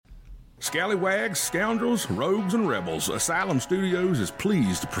Scallywags, scoundrels, rogues, and rebels, Asylum Studios is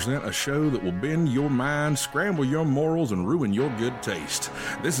pleased to present a show that will bend your mind, scramble your morals, and ruin your good taste.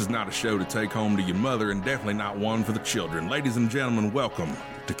 This is not a show to take home to your mother, and definitely not one for the children. Ladies and gentlemen, welcome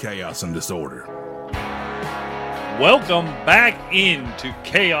to Chaos and Disorder. Welcome back into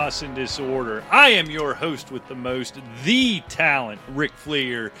Chaos and Disorder. I am your host with the most, the talent, Rick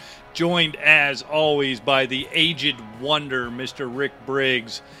Fleeger, joined as always by the aged wonder, Mr. Rick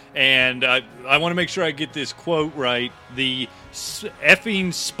Briggs. And I want to make sure I get this quote right. The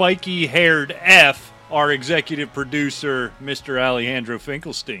effing spiky-haired F, our executive producer, Mr. Alejandro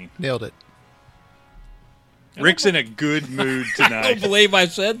Finkelstein. Nailed it. Rick's in a good mood tonight. I don't believe I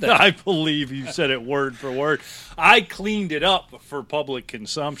said that. I believe you said it word for word. I cleaned it up for public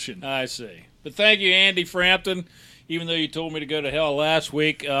consumption. I see. But thank you, Andy Frampton. Even though you told me to go to hell last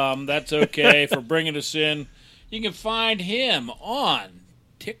week, that's okay for bringing us in. You can find him on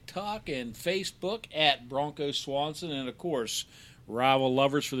TikTok and Facebook at Bronco Swanson. And, of course, Rival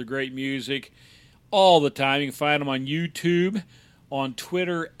Lovers for the great music all the time. You can find him on YouTube, on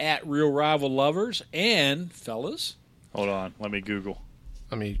Twitter at Real Rival Lovers, and fellas, hold on, let me Google.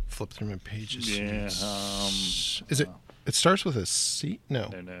 Let me flip through my pages. Yeah, is it? It starts with a C? No.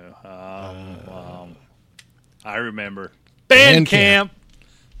 I remember. Bandcamp.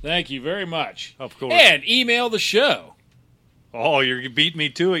 Thank you very much. Of course. And email the show. Oh, you're beating me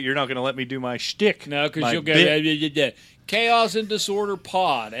to it. You're not going to let me do my shtick. No, because you'll go Chaos and Disorder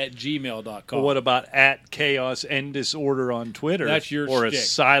Pod at gmail.com. Well, what about at Chaos and Disorder on Twitter? That's your or shtick.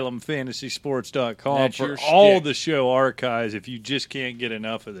 AsylumFantasySports.com That's for your all shtick. the show archives if you just can't get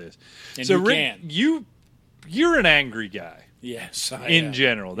enough of this. And so, you Rick, can. You're an angry guy. Yes, I in am.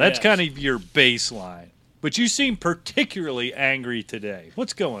 general. That's Yes. kind of your baseline. But you seem particularly angry today.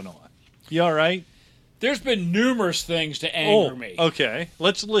 What's going on? You all right? There's been numerous things to anger me. Okay.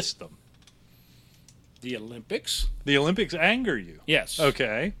 Let's list them. The Olympics. The Olympics anger you? Yes.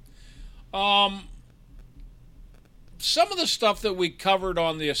 Okay. Some of the stuff that we covered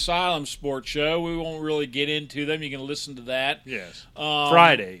on the Asylum Sports Show, we won't really get into them. You can listen to that. Yes.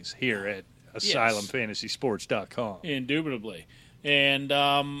 Fridays here at AsylumFantasySports.com. Indubitably. And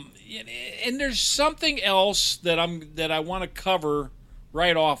there's something else that I want to cover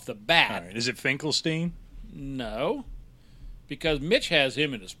right off the bat. All right. Is it Finkelstein? No, because Mitch has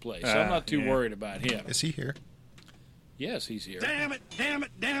him in his place. I'm not too worried about him. Is he here? Yes, he's here. Damn it, damn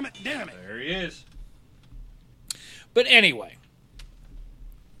it, damn it, damn it. There he is. But anyway,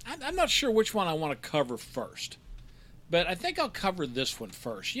 I'm not sure which one I want to cover first, but I think I'll cover this one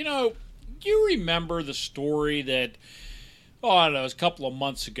first. You remember the story that, I don't know, it was a couple of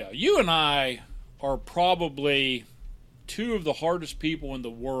months ago. You and I are probably two of the hardest people in the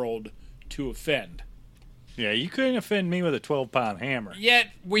world to offend. Yeah, you couldn't offend me with a 12-pound hammer. Yet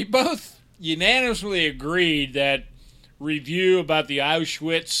we both unanimously agreed that review about the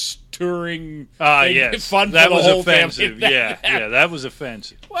Auschwitz touring yes. fun for that the was whole offensive. family. Yeah, that was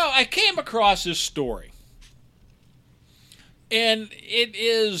offensive. Well, I came across this story, and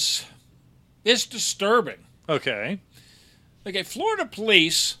it's disturbing. Okay. Okay, Florida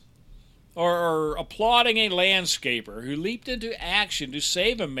police are applauding a landscaper who leaped into action to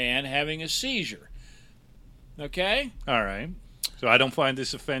save a man having a seizure. Okay? All right. So I don't find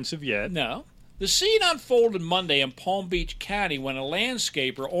this offensive yet. No. The scene unfolded Monday in Palm Beach County when a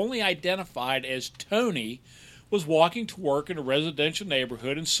landscaper only identified as Tony was walking to work in a residential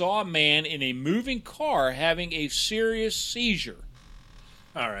neighborhood and saw a man in a moving car having a serious seizure.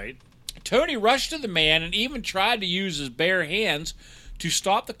 All right. Tony rushed to the man and even tried to use his bare hands to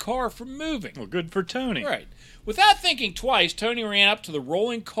stop the car from moving. Well, good for Tony. Right. Without thinking twice, Tony ran up to the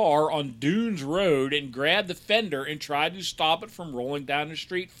rolling car on Dunes Road and grabbed the fender and tried to stop it from rolling down the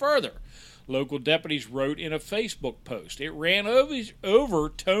street further. Local deputies wrote in a Facebook post. It ran over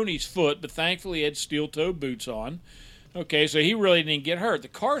Tony's foot, but thankfully he had steel-toe boots on. Okay, so he really didn't get hurt. The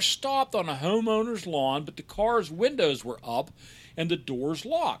car stopped on a homeowner's lawn, but the car's windows were up and the doors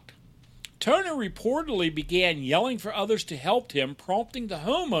locked. Tony reportedly began yelling for others to help him, prompting the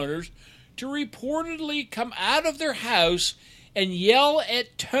homeowners to reportedly come out of their house and yell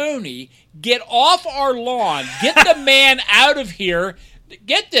at Tony, "Get off our lawn. Get the man out of here.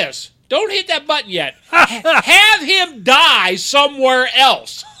 Get this. Don't hit that button yet. Have him die somewhere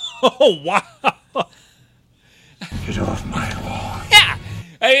else." Oh, wow. Get off my lawn. Yeah.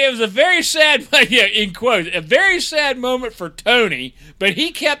 I mean, it was a very sad, in quotes, a very sad moment for Tony, but he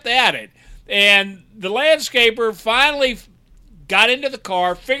kept at it. And the landscaper finally got into the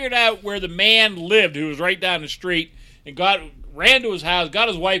car, figured out where the man lived, who was right down the street, and ran to his house, got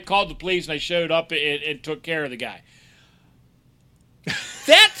his wife, called the police, and they showed up and took care of the guy.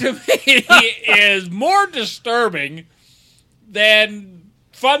 That to me is more disturbing than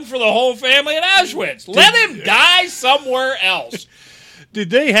fun for the whole family in Auschwitz. Let him die somewhere else. Did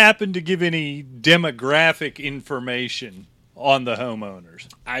they happen to give any demographic information on the homeowners?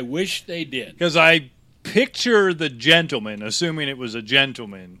 I wish they did. Because I picture the gentleman, assuming it was a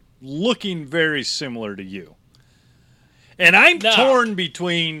gentleman, looking very similar to you. And I'm torn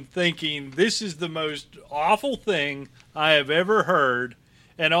between thinking this is the most awful thing I have ever heard,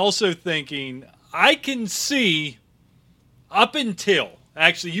 and also thinking I can see up until,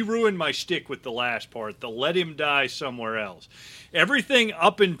 actually you ruined my shtick with the last part, the let him die somewhere else. Everything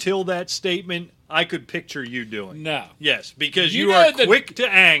up until that statement, I could picture you doing. No. Yes, because you are quick to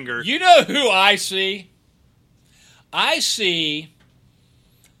anger. You know who I see? I see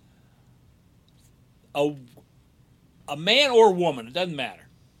a man or woman, it doesn't matter.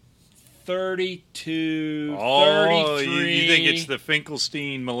 32, 33. You think it's the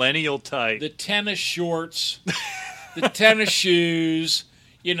Finkelstein millennial type. The tennis shorts, the tennis shoes,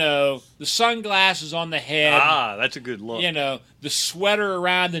 the sunglasses on the head. Ah, that's a good look. The sweater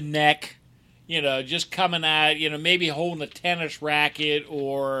around the neck, just coming out, maybe holding a tennis racket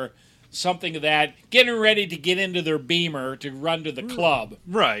or something of that, getting ready to get into their Beamer to run to the club.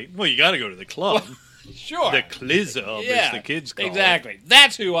 Right. Well, you got to go to the club. Well, sure. The Clizub, as the kids call it. Exactly.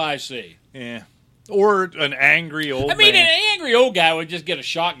 That's who I see. Yeah. Or an angry old man. An angry old guy would just get a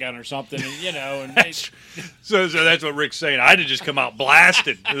shotgun or something, and so that's what Rick's saying. I'd have just come out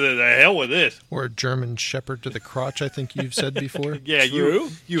blasted. The hell with this. Or a German shepherd to the crotch, I think you've said before. Yeah, True.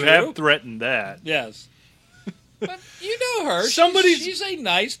 You have threatened that. Yes. But you know her. She's a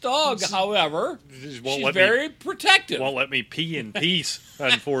nice dog, however. She's very protective. Won't let me pee in peace,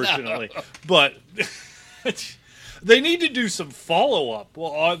 unfortunately. But they need to do some follow-up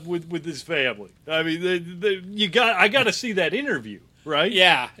with this family. I mean, I got to see that interview, right?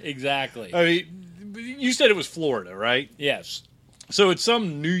 Yeah, exactly. I mean, you said it was Florida, right? Yes. So it's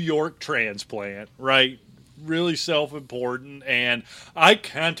some New York transplant, right? Really self-important, and I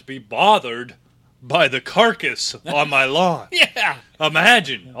can't be bothered by the carcass on my lawn. Yeah.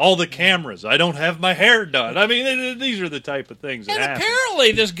 Imagine all the cameras. I don't have my hair done. I mean, these are the type of things that happen. And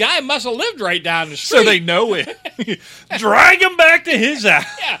apparently this guy must have lived right down the street. So they know it. Drag him back to his house.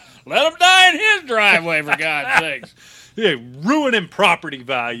 Yeah. Let him die in his driveway, for God's sakes. Yeah, ruining property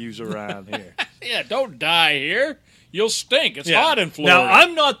values around here. Yeah, don't die here. You'll stink. It's hot in Florida. Now,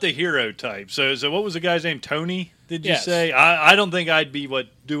 I'm not the hero type. So what was the guy's name? Tony? Did you say? I don't think I'd be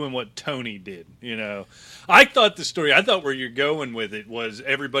doing what Tony did, I thought where you're going with it was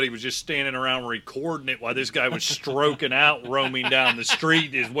everybody was just standing around recording it while this guy was stroking out, roaming down the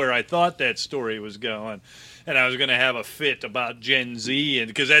street is where I thought that story was going. And I was going to have a fit about Gen Z, and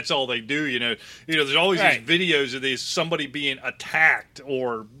because that's all they do, there's always these videos of somebody being attacked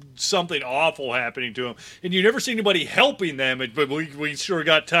or something awful happening to them, and you never see anybody helping them. But we sure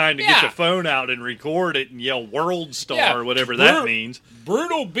got time to get the phone out and record it and yell "World Star" or whatever that means.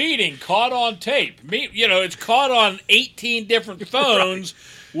 Brutal beating caught on tape. It's caught on 18 different phones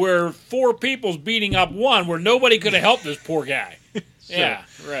where 4 people's beating up one, where nobody could have helped this poor guy.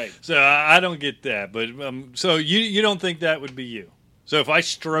 So I don't get that, but so you don't think that would be you? So if I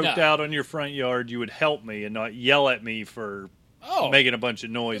stroked out on your front yard, you would help me and not yell at me for making a bunch of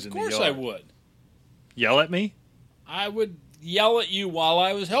noise in the yard? Of course I would. Yell at me? I would yell at you while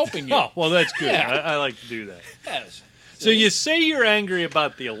I was helping you. Oh, well, that's good. I like to do that. Yes. So you say you're angry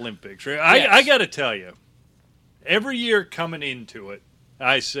about the Olympics, right? Yes. I got to tell you, every year coming into it,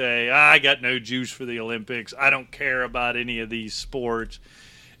 I say, I got no juice for the Olympics. I don't care about any of these sports.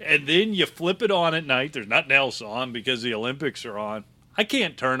 And then you flip it on at night. There's nothing else on because the Olympics are on. I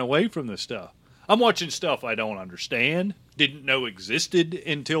can't turn away from this stuff. I'm watching stuff I don't understand, didn't know existed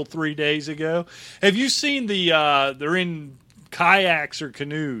until 3 days ago. Have you seen they're in kayaks or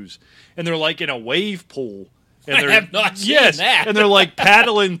canoes, and they're like in a wave pool. And I have not seen that. And they're like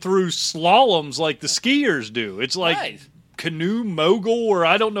paddling through slaloms like the skiers do. It's like... Nice. Canoe mogul, or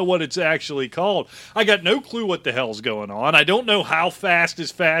I don't know what it's actually called. I got no clue what the hell's going on. I don't know how fast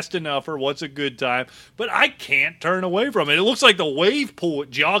is fast enough or what's a good time, but I can't turn away from it. It looks like the wave pool at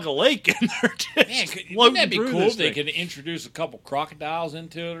Geauga Lake, and they're just wouldn't that be cool if they could introduce a couple crocodiles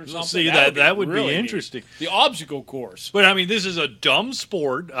into it or something? See, that would be interesting. Neat. The obstacle course. But, I mean, this is a dumb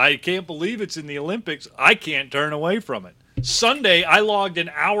sport. I can't believe it's in the Olympics. I can't turn away from it. Sunday, I logged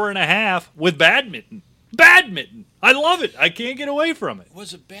an hour and a half with badminton. Badminton. I love it. I can't get away from it.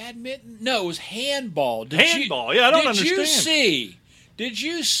 Was it badminton? No, it was handball. Handball. I don't understand. Did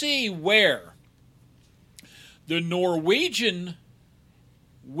you see where the Norwegian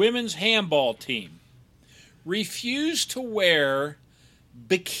women's handball team refused to wear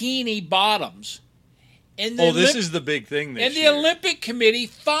bikini bottoms. And this is the big thing this year. And the Olympic Committee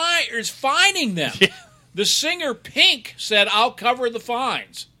is fining them. Yeah. The singer Pink said, "I'll cover the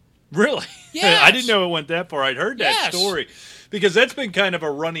fines." Really? Yes. I didn't know it went that far. I'd heard that story. Because that's been kind of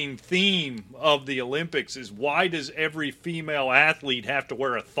a running theme of the Olympics is why does every female athlete have to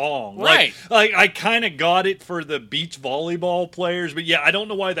wear a thong? Right. Like I kind of got it for the beach volleyball players, but yeah, I don't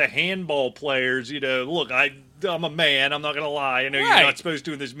know why the handball players, look, I'm a man. I'm not going to lie. I know you're not supposed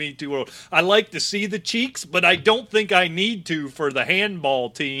to in this Me Too world. I like to see the cheeks, but I don't think I need to for the handball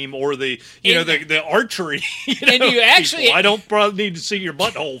team or the archery. And you actually, I don't probably need to see your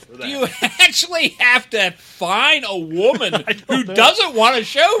butthole for that. You actually have to fine a woman who doesn't want to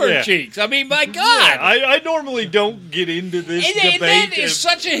show her cheeks. I mean, my God. Yeah, I normally don't get into this debate. And that is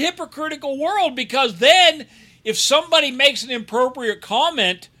such a hypocritical world because then if somebody makes an inappropriate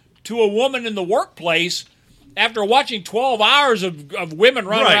comment to a woman in the workplace, after watching 12 hours of women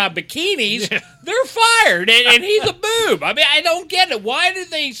running around bikinis, they're fired, and he's a boob. I mean, I don't get it. Why do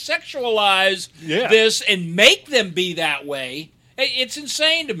they sexualize this and make them be that way? It's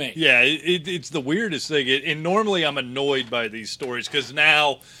insane to me. Yeah, it's the weirdest thing. And normally I'm annoyed by these stories because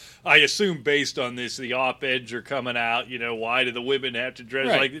now I assume based on this, the op-eds are coming out, why do the women have to dress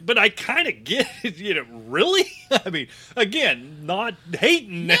like this? But I kind of get it, really? I mean, again, not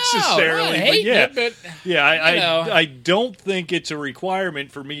hating necessarily. I don't think it's a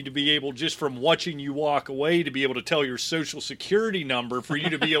requirement for me to be able, just from watching you walk away, to be able to tell your social security number for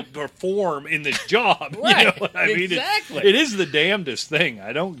you to be able to perform in this job. Right. You know what I mean? Exactly. It is the damnedest thing.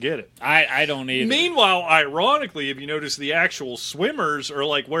 I don't get it. I don't either. Meanwhile, ironically, if you notice, the actual swimmers are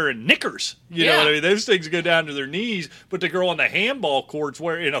like wearing knickers. You know what I mean? Those things go down to their knees, but the girl on the handball court's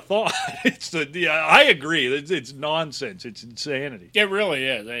wearing a thong. I agree. It's nonsense. It's insanity. It really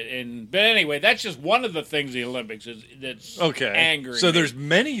is. But anyway, that's just one of the things the Olympics that's angering So me. there's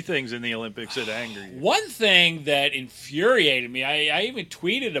many things in the Olympics that anger you. One thing that infuriated me, I even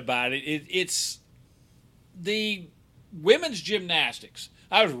tweeted about it, it's the women's gymnastics.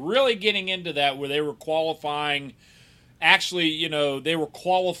 I was really getting into that where they were qualifying. Actually, they were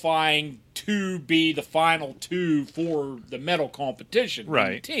qualifying to be the final two for the medal competition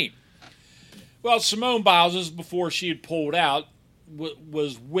in the team. Well, Simone Biles, this is before she had pulled out,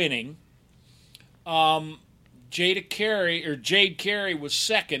 was winning. Jade Carey was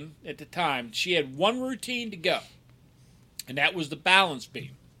second at the time. She had one routine to go, and that was the balance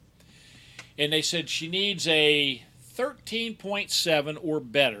beam. And they said she needs a 13.7 or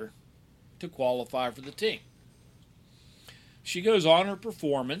better to qualify for the team. She goes on her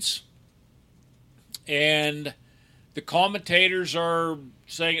performance, and the commentators are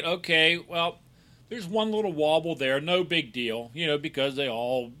saying, okay, well, there's one little wobble there, no big deal, because they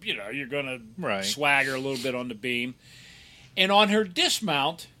all, you're going to swagger a little bit on the beam. And on her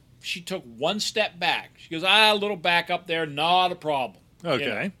dismount, she took one step back. She goes, a little back up there, not a problem.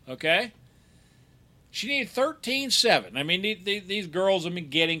 Okay. Okay? She needed 13.7. I mean, these girls have been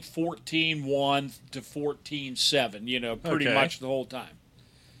getting 14.1 to 14.7, pretty much the whole time.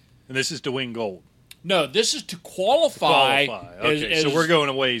 And this is to win gold. No, this is to qualify. Okay, so we're going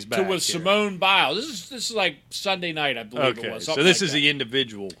a ways back. With Simone Biles. This is like Sunday night, I believe it was. So this is the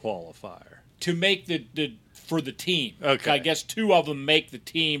individual qualifier to make the for the team. Okay, I guess two of them make the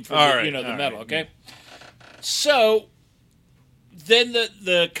team for the medal. Okay, so. Then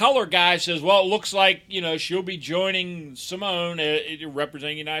the color guy says, well, it looks like, she'll be joining Simone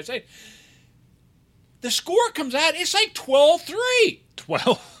representing the United States. The score comes out, it's like 12-3.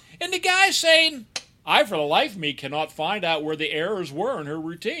 12? And the guy's saying, I, for the life of me, cannot find out where the errors were in her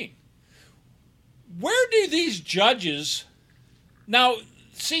routine. Where do these judges... Now,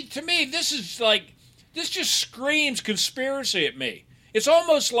 see, to me, this just screams conspiracy at me. It's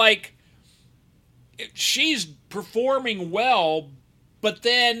almost like she's performing well, but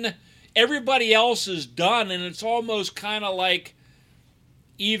then everybody else is done, and it's almost kind of like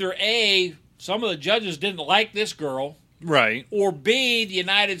either A, some of the judges didn't like this girl, right, or B, the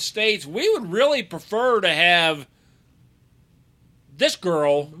United States, we would really prefer to have this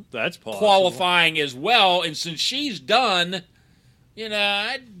girl qualifying as well, and since she's done,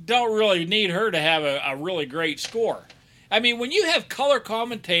 I don't really need her to have a really great score. I mean, when you have color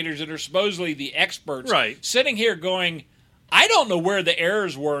commentators that are supposedly the experts sitting here going, I don't know where the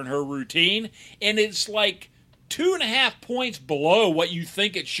errors were in her routine, and it's like 2.5 points below what you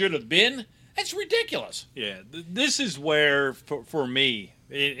think it should have been, that's ridiculous. Yeah, this is where, for me,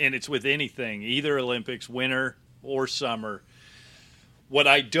 and it's with anything, either Olympics, winter or summer, what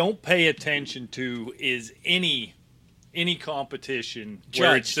I don't pay attention to is any competition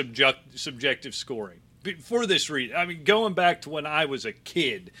where it's subjective scoring. for this reason. I mean, going back to when I was a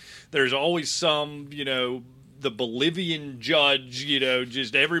kid, there's always some, the Bolivian judge,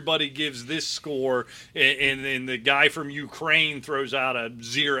 just everybody gives this score, and the guy from Ukraine throws out a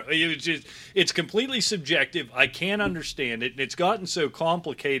 0. It's completely subjective. I can't understand it, and it's gotten so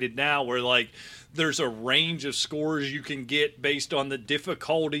complicated now where, like, there's a range of scores you can get based on the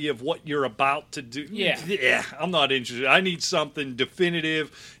difficulty of what you're about to do. Yeah, I'm not interested. I need something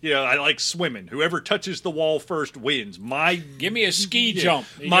definitive. I like swimming. Whoever touches the wall first wins. Give me a ski jump.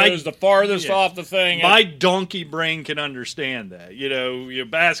 He goes the farthest off the thing. My donkey brain can understand that.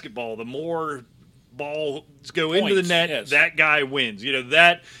 Basketball, the more balls go into the net, that guy wins.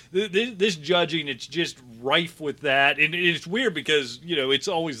 This judging, it's just rife with that, and it's weird because it's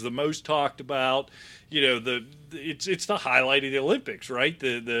always the most talked about. It's the highlight of the Olympics, right?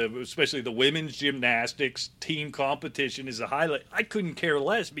 The especially the women's gymnastics team competition is a highlight. I couldn't care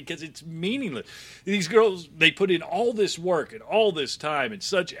less because it's meaningless. These girls, they put in all this work and all this time and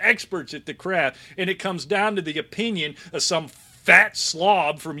such experts at the craft, and it comes down to the opinion of some fat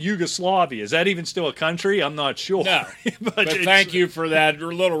slob from Yugoslavia. Is that even still a country? I'm not sure. No, but thank you for that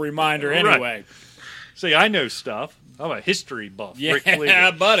little reminder anyway. Right. See, I know stuff. I'm a history buff. Yeah, Rick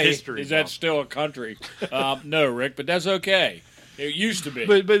Fleeger, buddy. History Is buff. that still a country? No, Rick, but that's okay. It used to be.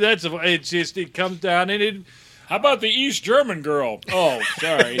 But it's just, it comes down and it. How about the East German girl? Oh,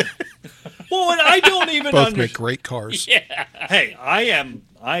 sorry. Well, and I don't even Both make great cars. Yeah. Hey,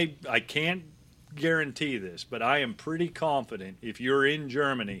 I can't guarantee this, but I am pretty confident if you're in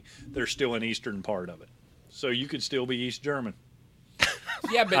Germany, there's still an eastern part of it. So you could still be East German.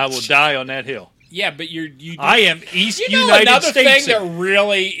 Yeah, but I will die on that hill. Yeah, but I am East United another States. thing that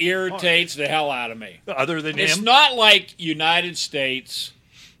really irritates the hell out of me. Other than it's him? not like United States,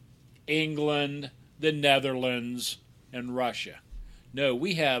 England, the Netherlands, and Russia. No,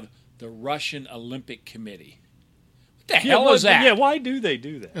 we have the Russian Olympic Committee. What the hell is that? Yeah, why do they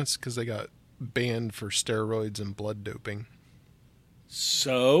do that? That's because they got banned for steroids and blood doping.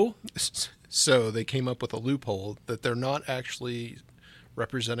 So they came up with a loophole that they're not actually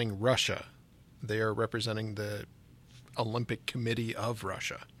representing Russia. They are representing the Olympic Committee of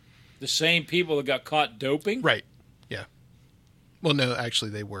Russia. The same people that got caught doping? Right. Yeah. Well, no, actually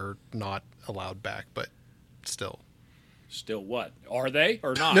they were not allowed back, but still. Still what? Are they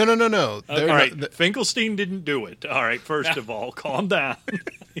or not? No. Okay. All right, Finkelstein didn't do it. All right, first of all, calm down.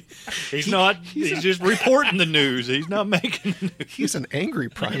 He's just reporting the news. He's not making the news. He's an angry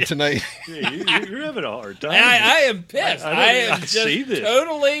prime tonight. Yeah, you're having a hard time. I am pissed. I am just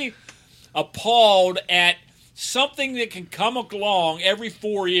totally appalled at something that can come along every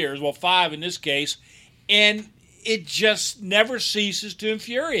 4 years, well, 5 in this case, and it just never ceases to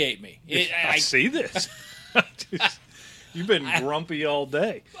infuriate me. I see this. You've been grumpy all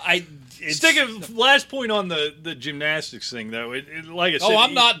day. Last point on the gymnastics thing, though. Like I said,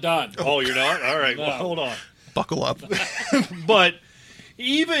 I'm not done. Oh, you're not? All right. No. Well, hold on. Buckle up. But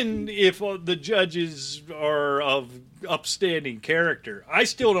even if the judges are of upstanding character, I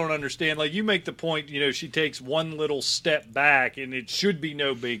still don't understand. Like, you make the point, she takes one little step back, and it should be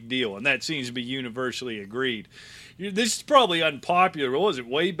no big deal, and that seems to be universally agreed. This is probably unpopular. What was it?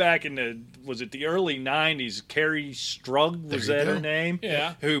 Way back in the early 90s, Carrie Strug, was that her name?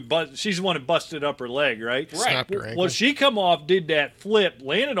 Yeah. She's the one who busted up her leg, right? Snapped her ankle. Well, she come off, did that flip,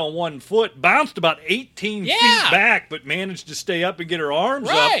 landed on one foot, bounced about 18 feet back, but managed to stay up and get her arms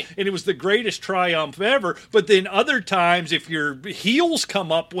up. And it was the greatest triumph ever. But then other times, if your heels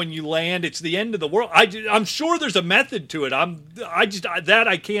come up when you land, it's the end of the world. I'm sure there's a method to it.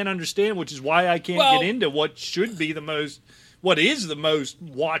 I can't understand, which is why I can't get into what should be what is the most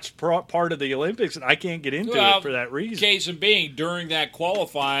watched part of the Olympics, and I can't get into it for that reason. Case in being, during that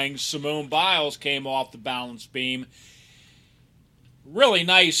qualifying, Simone Biles came off the balance beam. Really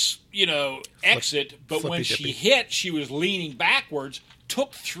nice, exit, but when she hit, she was leaning backwards,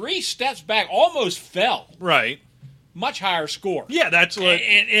 took 3 steps back, almost fell. Right. Much higher score. Yeah, that's what...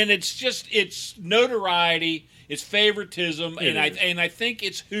 And it's notoriety, it's favoritism, and I think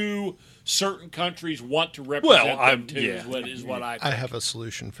it's who certain countries want to represent them too, is what I think. I have a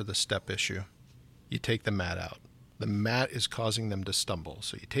solution for the step issue. You take the mat out. The mat is causing them to stumble.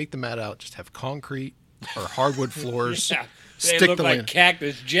 So you take the mat out, just have concrete or hardwood floors. Yeah, stick they look the like land.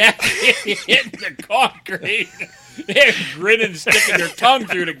 Cactus Jack hitting the concrete. They're grinning, sticking their tongue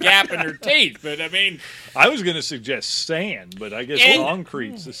through the gap in their teeth. But, I was going to suggest sand, but I guess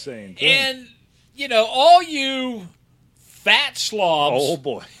concrete's the same thing. And, all you fat slobs... Oh,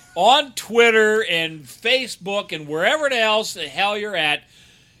 boy. On Twitter and Facebook and wherever else the hell you're at.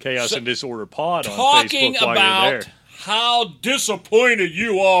 Chaos and Disorder Pod on talking Facebook while about you're there. how disappointed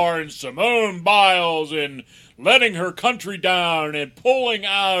you are in Simone Biles and letting her country down and pulling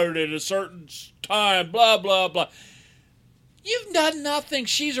out at a certain time, blah, blah, blah. You've done nothing.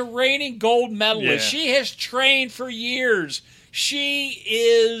 She's a reigning gold medalist. Yeah. She has trained for years. She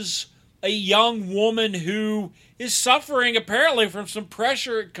is a young woman who is suffering, apparently, from some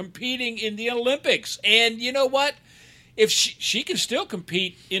pressure competing in the Olympics. And you know what? If she can still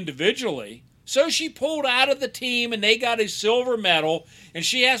compete individually. So she pulled out of the team, and they got a silver medal, and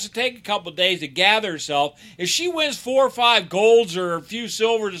she has to take a couple of days to gather herself. If she wins 4 or 5 golds or a few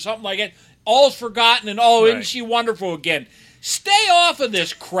silvers or something like that, all's forgotten, and isn't she wonderful again? Stay off of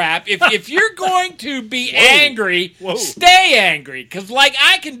this crap. If you're going to be angry, stay angry. Because,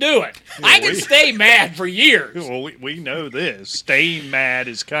 I can do it. I can stay mad for years. Well, we know this. Staying mad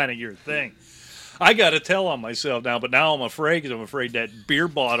is kind of your thing. I got to tell on myself now, but now I'm afraid because I'm afraid that beer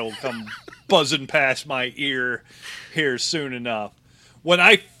bottle will come buzzing past my ear here soon enough. When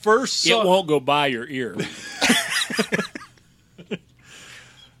I first saw... It won't go by your ear.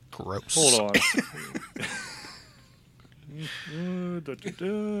 Gross. Hold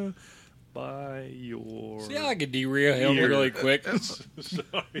on. By your... See how I could derail him really quick?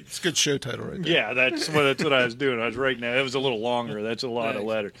 Sorry. It's a good show title right there. Yeah, that's what I was doing. I was writing that. It was a little longer. That's a lot of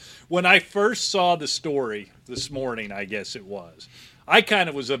letters. When I first saw the story this morning, I guess it was, I kind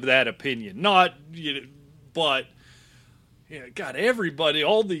of was of that opinion. Not, but... Yeah, God, everybody,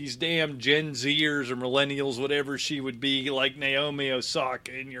 all these damn Gen Zers or millennials, whatever she would be, like Naomi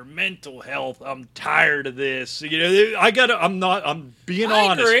Osaka, and your mental health, I'm tired of this. I'm being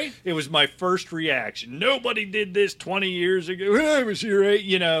honest. Agree. It was my first reaction. Nobody did this 20 years ago. I was your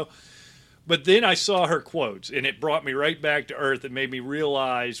age, But then I saw her quotes, and it brought me right back to earth and made me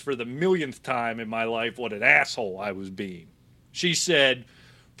realize for the millionth time in my life what an asshole I was being. She said,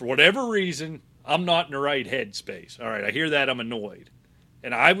 for whatever reason, I'm not in the right headspace. All right, I hear that, I'm annoyed.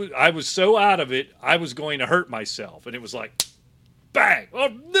 And I was so out of it, I was going to hurt myself. And it was like, bang. Well,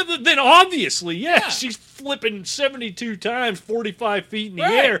 then obviously, she's flipping 72 times, 45 feet in the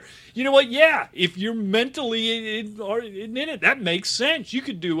air. You know what? Yeah, if you're mentally in it, that makes sense. You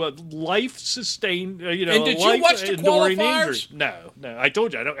could do a life-sustained, And did you watch the qualifiers? Injury. No. I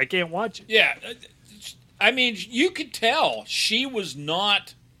told you, I can't watch it. Yeah. I mean, you could tell she was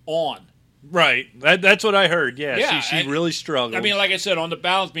not on. Right. That's what I heard. Yeah. She really struggled. I mean, like I said, on the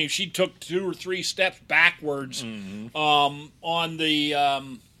balance beam, she took 2 or 3 steps backwards. On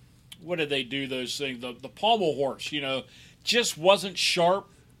the, what did they do those things? The pommel horse, just wasn't sharp.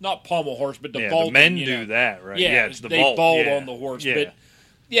 Not pommel horse, but the vault. The men do that, right? Yeah, it's the they vault. vault on the horse. Yeah. But,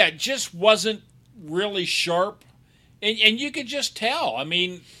 it just wasn't really sharp. And you could just tell. I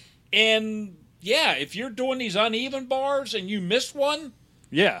mean, if you're doing these uneven bars and you miss one,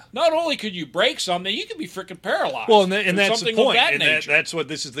 not only could you break something, you could be freaking paralyzed. Well, and that's the point. That's what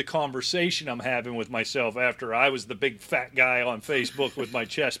this is the conversation I'm having with myself after I was the big fat guy on Facebook with my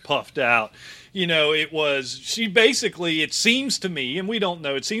chest puffed out. She basically, it seems to me, and we don't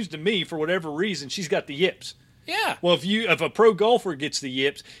know, it seems to me, for whatever reason, she's got the yips. Yeah. Well, if a pro golfer gets the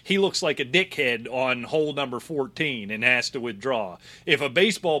yips, he looks like a dickhead on hole number 14 and has to withdraw. If a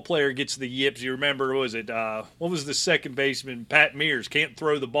baseball player gets the yips, you remember, what was the second baseman? Pat Mears can't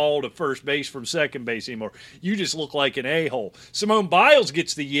throw the ball to first base from second base anymore. You just look like an a-hole. Simone Biles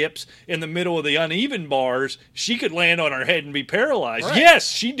gets the yips in the middle of the uneven bars. She could land on her head and be paralyzed. Right.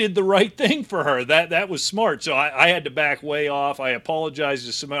 Yes, she did the right thing for her. That was smart. So I had to back way off. I apologize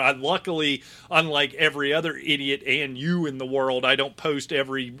to Simone. Luckily, unlike every other idiot and you in the world, I don't post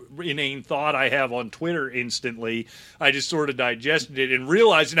every inane thought I have on Twitter instantly. I just sort of digested it and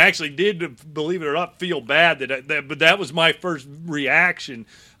realized, and actually did, believe it or not, feel bad but that was my first reaction.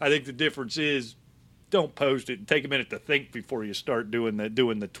 I think the difference is don't post it and take a minute to think before you start doing the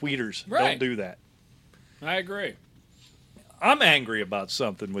tweeters. Right. Don't do that. I agree. I'm angry about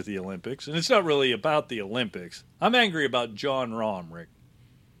something with the Olympics, and it's not really about the Olympics. I'm angry about John Rahm, Rick.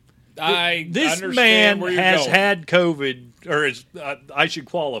 This man has had COVID, or I should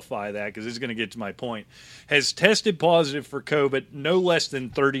qualify that because it's going to get to my point, has tested positive for COVID no less than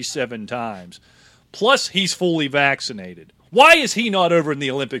 37 times. Plus, he's fully vaccinated. Why is he not over in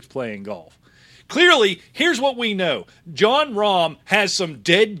the Olympics playing golf? Clearly, here's what we know. John Rahm has some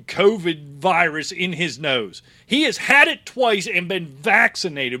dead COVID virus in his nose. He has had it twice and been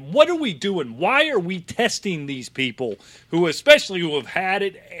vaccinated. What are we doing? Why are we testing these people who have had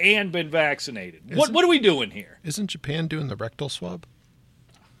it and been vaccinated? What are we doing here? Isn't Japan doing the rectal swab?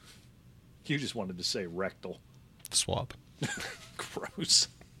 You just wanted to say rectal. Swab. Gross.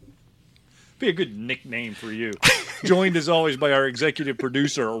 Be a good nickname for you. Joined as always by our executive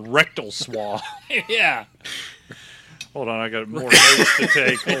producer, Rectal Swab. Yeah. Hold on, I got more notes to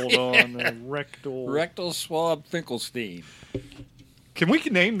take. Hold on. Rectal swab Finkelstein. Can we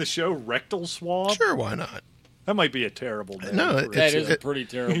name the show Rectal Swab? Sure, why not? That might be a terrible name. No, That is a pretty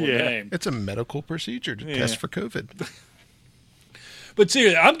terrible name. It's a medical procedure to test for COVID. But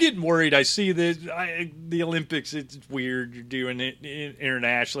seriously, I'm getting worried. I see the Olympics. It's weird. You're doing it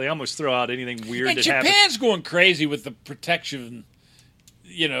internationally. I almost throw out anything weird And that Japan's happens. going crazy with the protection,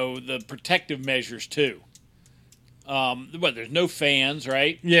 the protective measures too. There's no fans,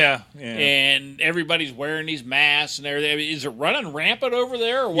 right? Yeah. And everybody's wearing these masks and everything. Is it running rampant over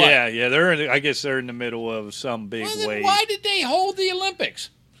there or what? Yeah. I guess they're in the middle of some big Well, then wave. why did they hold the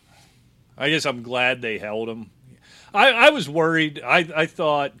Olympics? I guess I'm glad they held them. I was worried. I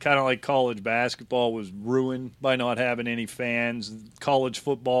thought kind of like college basketball was ruined by not having any fans. College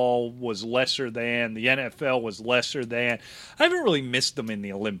football was lesser than. The NFL was lesser than. I haven't really missed them in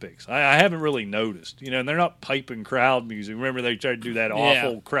the Olympics. I haven't really noticed. And they're not piping crowd music. Remember they tried to do that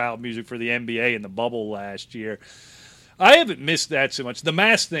awful crowd music for the NBA in the bubble last year. I haven't missed that so much. The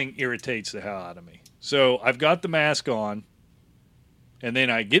mask thing irritates the hell out of me. So I've got the mask on, and then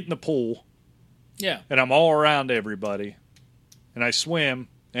I get in the pool. Yeah. And I'm all around everybody. And I swim.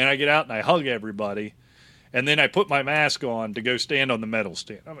 And I get out and I hug everybody. And then I put my mask on to go stand on the medal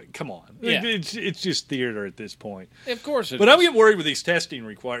stand. I mean, come on. Yeah. It's just theater at this point. Of course it But is. I'm getting worried with these testing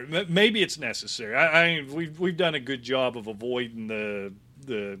requirements. Maybe it's necessary. I mean, we've done a good job of avoiding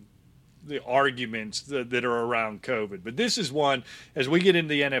the arguments that are around COVID. But this is one, as we get into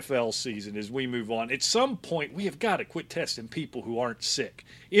the NFL season, as we move on, at some point we have got to quit testing people who aren't sick.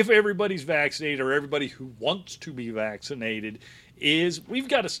 If everybody's vaccinated or everybody who wants to be vaccinated we've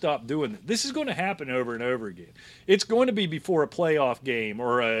got to stop doing this. This is going to happen over and over again. It's going to be before a playoff game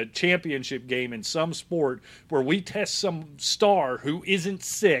or a championship game in some sport where we test some star who isn't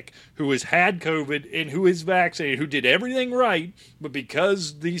sick, who has had COVID, and who is vaccinated, who did everything right, but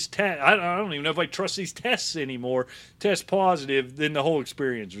because these tests, I don't even know if I trust these tests anymore, test positive, then the whole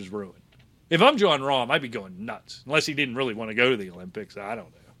experience was ruined. If I'm John Rahm, I'd be going nuts, unless he didn't really want to go to the Olympics. I don't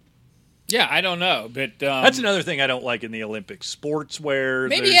know. Yeah, I don't know, but That's another thing I don't like in the Olympics. Sportswear.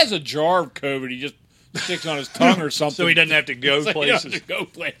 Maybe he has a jar of COVID. He just sticks on his tongue or something, so he doesn't have to go so places. He doesn't have to go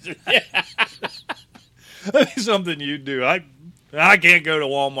places. Yeah. That's something you do. I can't go to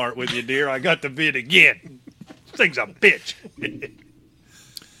Walmart with you, dear. I got the vid again. This thing's a bitch.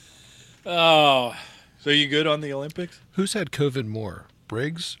 Oh, so you good on the Olympics? Who's had COVID more,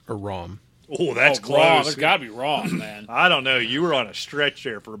 Briggs or Rahm? Oh, that's Rahm. close. It's got to be Rahm, man. I don't know. You were on a stretch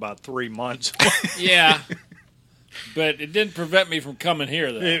there for about 3 months. Yeah, but it didn't prevent me from coming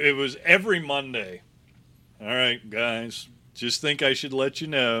here, though. It was every Monday. All right, guys. Just think I should let you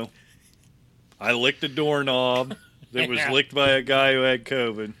know. I licked a doorknob that was licked by a guy who had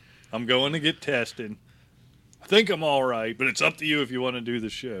COVID. I'm going to get tested. I think I'm all right, but it's up to you if you want to do the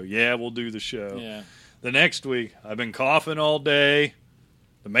show. Yeah, we'll do the show. Yeah. The next week, I've been coughing all day.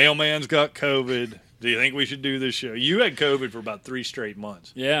 The mailman's got COVID. Do you think we should do this show? You had COVID for about 3 straight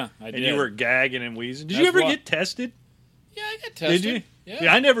months. Yeah, I did. And you were gagging and wheezing. Did That's you ever why- get tested? Yeah, I got tested. Did you?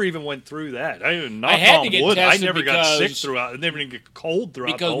 Yeah. I never even went through that. I had to get I tested never got sick because- throughout. I never even get cold throughout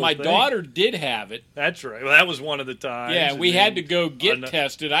the Because whole my thing. daughter did have it. That's right. Well, that was one of the times. Yeah, and we then- had to go get no-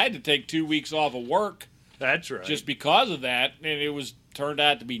 tested. I had to take 2 weeks off of work That's right. just because of that, and it turned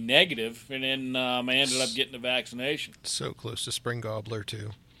out to be negative, and then I ended up getting the vaccination. So close to spring gobbler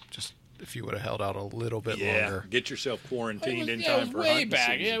too. Just if you would have held out a little bit yeah. longer. Get yourself quarantined in it time was for way hunting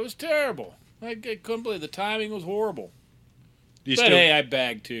back. season. Yeah, it was terrible. I couldn't believe the timing was horrible. You But still- hey, I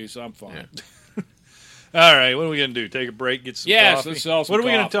bagged too, so I'm fine. All right, what are we going to do? Take a break, get some Yes, coffee? let's sell some What are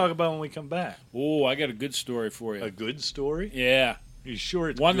we going coffee. to talk about when we come back? Oh, I got a good story for you. A good story? Yeah, You sure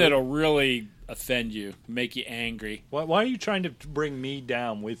it's one good? that'll really offend you, make you angry. Why are you trying to bring me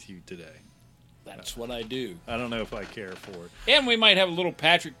down with you today? That's what I do. I don't know if I care for it. And we might have a little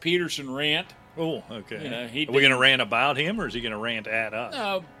Patrick Petersen rant. Oh, okay. You know, Are he we going to didn't- rant about him, or is he going to rant at us?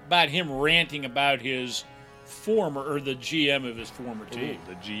 About him ranting about his the GM of his former team. Ooh,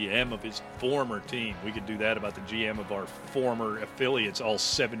 the GM of his former team. We could do that about the GM of our former affiliates, all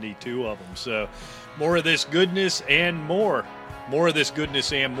 72 of them. So more of this goodness and more. More of this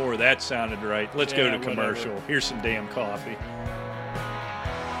goodness and more. That sounded right. Let's go Yeah, to commercial. whatever. Here's some damn coffee.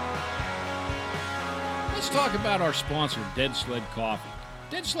 Let's talk about our sponsor, Dead Sled Coffee.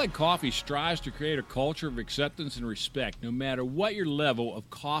 Dead Sled Coffee strives to create a culture of acceptance and respect, no matter what your level of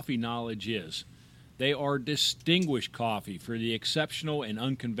coffee knowledge is. They are distinguished coffee for the exceptional and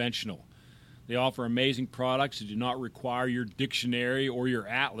unconventional. They offer amazing products that do not require your dictionary or your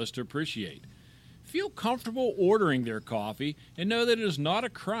atlas to appreciate. feel comfortable ordering their coffee and know that it is not a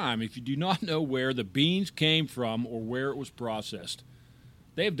crime if you do not know where the beans came from or where it was processed.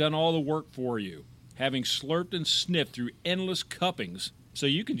 They have done all the work for you, having slurped and sniffed through endless cuppings, so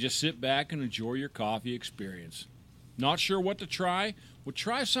you can just sit back and enjoy your coffee experience. Not sure what to try? Well,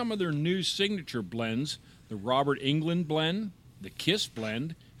 try some of their new signature blends, the Robert England blend, the Kiss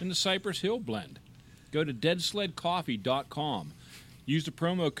blend, and the Cypress Hill blend. Go to deadsledcoffee.com. Use the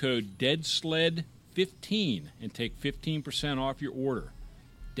promo code DEADSLED15 and take 15% off your order.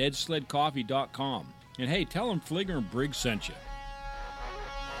 deadsledcoffee.com. And hey, tell them Fleeger and Briggs sent you.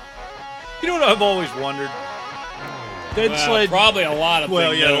 You know what I've always wondered? Dead sled. Probably a lot of things.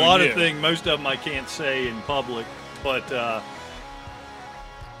 Well, yeah, a lot of things. Most of them I can't say in public. But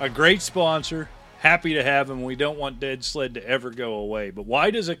a great sponsor. Happy to have them. We don't want Dead Sled to ever go away. But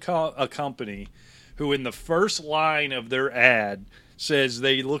why does a company who in the first line of their ad says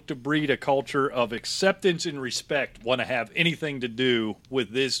they look to breed a culture of acceptance and respect want to have anything to do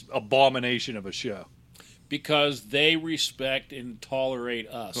with this abomination of a show? Because they respect and tolerate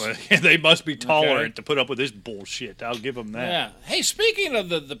us. Well, they must be tolerant to put up with this bullshit. I'll give them that. Yeah. Hey, speaking of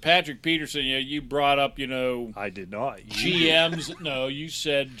the Patrick Petersen, you brought up, I did not. GMs. No, you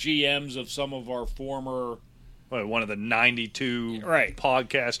said GMs of some of our former... Well, one of the 92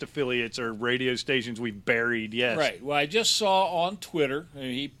 podcast affiliates or radio stations we've buried, yes. Right. Well, I just saw on Twitter, and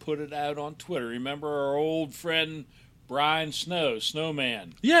he put it out on Twitter. Remember our old friend Brian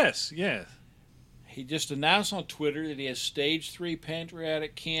Snowman? Yes, yes. He just announced on Twitter that he has stage 3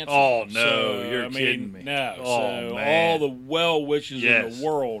 pancreatic cancer. Oh, no, you're kidding me. No, oh, all the well wishes in the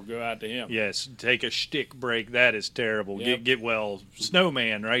world go out to him. Yes, take a shtick break. That is terrible. Yep. Get well,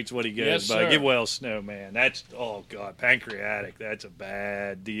 Snowman, right? That's what he goes by. Sir. Get well, Snowman. That's, oh, God, pancreatic. That's a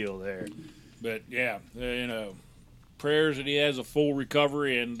bad deal there. But, yeah, prayers that he has a full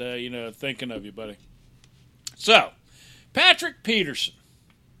recovery and, thinking of you, buddy. So, Patrick Petersen.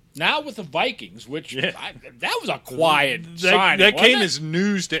 Now with the Vikings, which that was a quiet signing. That came as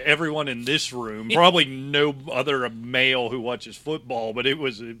news to everyone in this room. Probably no other male who watches football, but it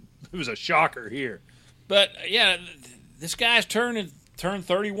was a shocker here. But yeah, this guy's turned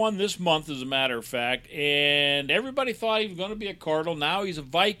 31 this month, as a matter of fact, and everybody thought he was going to be a Cardinal. Now he's a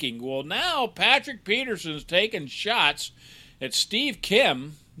Viking. Well, now Patrick Petersen's taking shots at Steve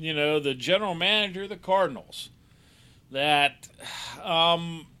Kim, the general manager of the Cardinals. That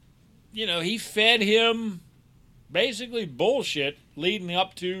he fed him basically bullshit leading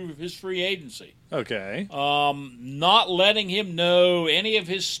up to his free agency. Okay. Not letting him know any of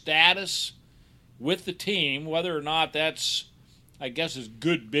his status with the team, whether or not that's, I guess, is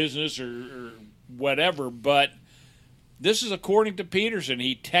good business or whatever. But this is according to Petersen.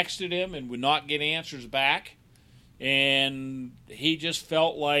 He texted him and would not get answers back. And he just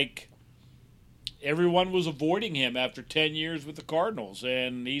felt like everyone was avoiding him after 10 years with the Cardinals,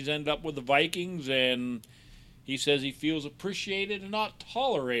 and he's ended up with the Vikings, and he says he feels appreciated and not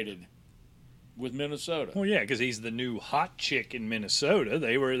tolerated with Minnesota. Well, yeah, because he's the new hot chick in Minnesota.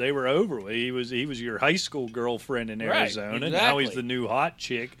 They were over. He was your high school girlfriend in Arizona. Right, exactly. Now he's the new hot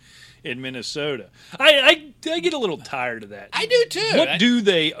chick in Minnesota. I get a little tired of that. I do too. What do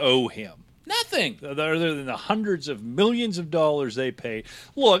they owe him? Nothing. Other than the hundreds of millions of dollars they pay.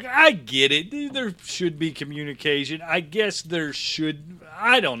 Look, I get it. There should be communication. I guess there should.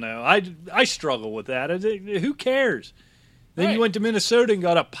 I don't know. I struggle with that. Who cares? Then you went to Minnesota and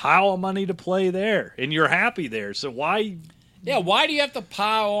got a pile of money to play there, and you're happy there. So why? Yeah, why do you have to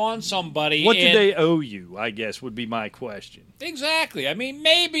pile on somebody? What do they owe you, I guess, would be my question. Exactly. I mean,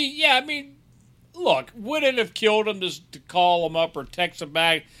 maybe, look, would it have killed him to call him up or text him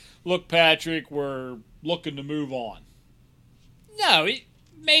back? Look, Patrick, we're looking to move on. No,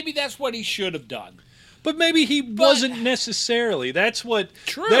 maybe that's what he should have done. But maybe he wasn't necessarily. That's what.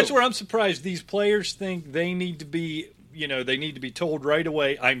 True. That's where I'm surprised these players think they need to be. They need to be told right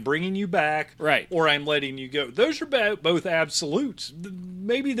away, I'm bringing you back, right, or I'm letting you go. Those are both absolutes.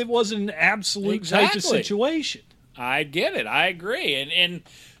 Maybe that wasn't an absolute type of situation. I get it. I agree. And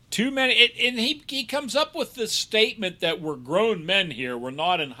too many, and he comes up with this statement that we're grown men here, we're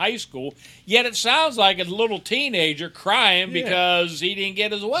not in high school, yet it sounds like a little teenager crying because he didn't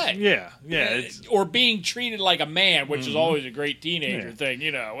get his way. Yeah. Or being treated like a man, which is always a great teenager thing.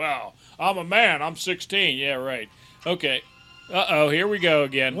 Well, I'm a man, I'm 16. Yeah, right. Okay. Uh-oh, here we go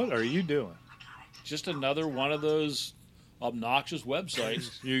again. What are you doing? Just another one of those obnoxious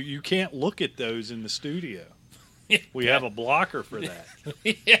websites. You can't look at those in the studio. We have a blocker for that.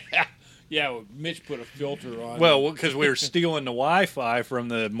 Yeah. Yeah, well, Mitch put a filter on. Well, because we were stealing the Wi-Fi from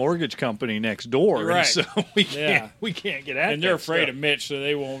the mortgage company next door, Right. and so we can't get at. And they're that afraid stuff. of Mitch, so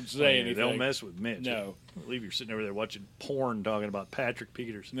they won't say anything. Don't mess with Mitch. No. I believe you're sitting over there watching porn, talking about Patrick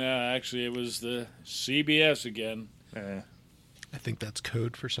Petersen. No, actually, it was the CBS again. I think that's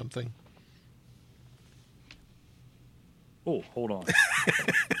code for something. Oh, hold on.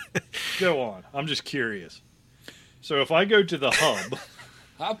 Go on. I'm just curious. So if I go to the hub,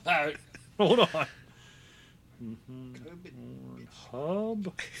 How about hold on.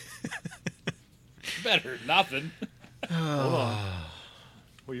 Hub. better than nothing? Hold on.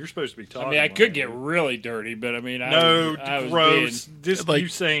 Well, you're supposed to be talking. I mean, I about could it. get really dirty, but I mean, I was gross. being, Just Like- you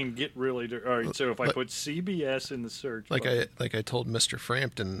saying get really dirty. All right, so if I like- put CBS in the search, Like bar, I told Mr.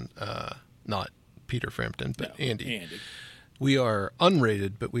 Frampton, not Peter Frampton, but no, Andy. We are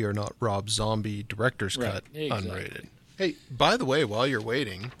unrated, but we are not Rob Zombie director's Right, cut exactly. unrated. Hey, by the way, while you're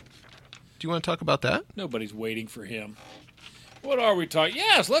waiting, do you want to talk about that? Nobody's waiting for him. What are we talking?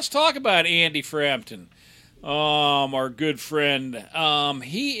 Yes, let's talk about Andy Frampton, our good friend.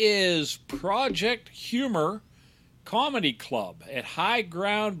 He is Project Humor Comedy Club at High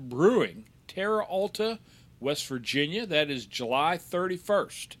Ground Brewing, Terra Alta, West Virginia. That is July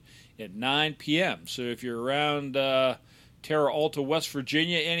 31st at 9 p.m. So if you're around Terra Alta, West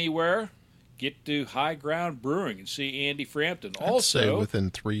Virginia, anywhere, get to High Ground Brewing and see Andy Frampton. I'd say Also,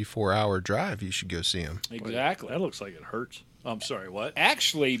 within 3-4 hour drive, you should go see him. exactly. that looks like it hurts. I'm sorry, what?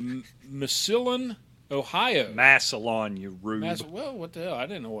 Actually, Massillon, Ohio. Massillon, you rube. Well, what the hell? I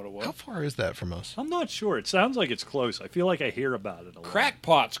didn't know what it was. How far is that from us? I'm not sure. It sounds like it's close. I feel like I hear about it a lot.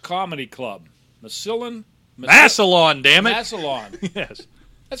 Crackpots Comedy Club. Massillon. Massillon, damn it. Massillon. Yes.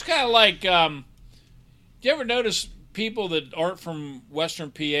 That's kind of like, do you ever notice people that aren't from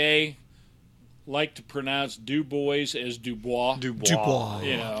Western PA like to pronounce Du Bois as Dubois? Dubois.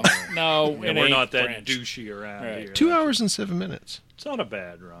 You know, no, Yeah, it we're ain't not that French. douchey around Right. here. 2 hours and 7 minutes. It's not a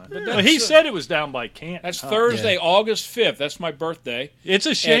bad run. But But he that's, said it was down by Canton. That's huh? Thursday, Yeah. August 5th. That's my birthday. It's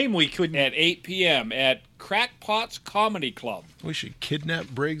a shame we couldn't. At 8 p.m. at Crackpots Comedy Club. We should kidnap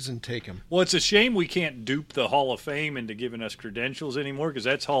Briggs and take him. Well, it's a shame we can't dupe the Hall of Fame into giving us credentials anymore, because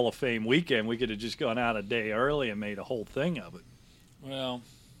that's Hall of Fame weekend. We could have just gone out a day early and made a whole thing of it. Well,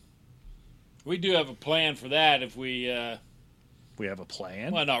 we do have a plan for that if we, We have a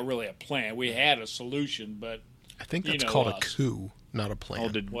plan. well, not really a plan. We had a solution, but I think You that's know called a us. coup, not a plan. Oh,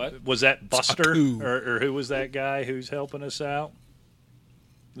 did What? was that Buster coup. or who was that guy who's helping us out?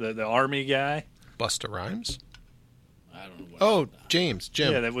 The army guy. Busta Rhymes? I don't know what. Oh, Jim.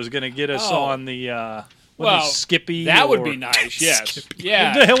 Yeah, that was going to get us Oh. on the well, Skippy. that would or- be nice, yes.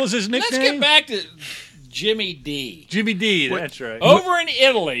 Yeah. What the hell was his nickname? Let's get back to Jimmy D. Jimmy D. That's right. Over in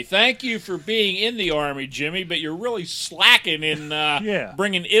Italy, thank you for being in the Army, Jimmy, but you're really slacking in Yeah.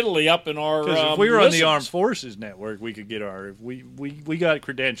 bringing Italy up in our Because if we were on the listens. Armed Forces Network, we could get our. We got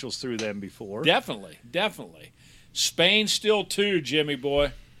credentials through them before. Definitely. Spain still too, Jimmy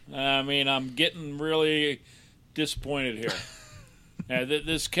boy. I mean, I'm getting really disappointed here. Now,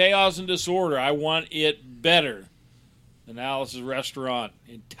 this chaos and disorder, I want it better than Alice's Restaurant.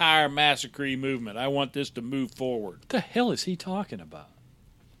 Entire massacre movement. I want this to move forward. What the hell is he talking about?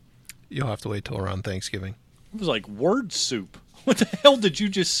 You'll have to wait till around Thanksgiving. It was like word soup. What the hell did you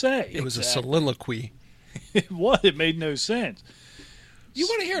just say? It was a soliloquy. It was. It made no sense. You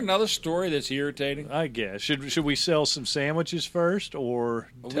want to hear another story that's irritating? I guess. Should we sell some sandwiches first,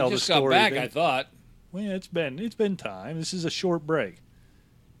 or Well, tell we just the story? got back, then? I thought. Well, it's been time. This is a short break.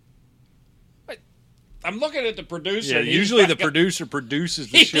 I'm looking at the producer. Yeah, and he's usually the back- producer produces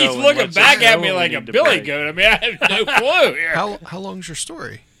the He's show. and looking lets us back at know me when like we a need to billy break. goat. I mean, I have no clue here. How long's your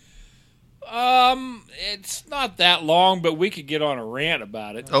story? It's not that long, but we could get on a rant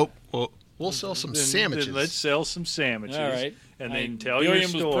about it. Oh, well, we'll sell some Then sandwiches. let's sell some sandwiches. All right. And then I- tell William your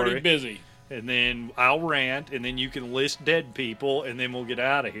story. was pretty busy. And then I'll rant, and then you can list dead people, and then we'll get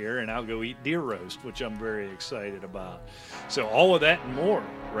out of here, and I'll go eat deer roast, which I'm very excited about. So all of that and more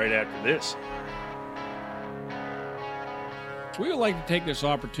right after this. We would like to take this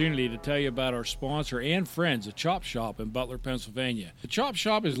opportunity to tell you about our sponsor and friends, the Chop Shop in Butler, Pennsylvania. The Chop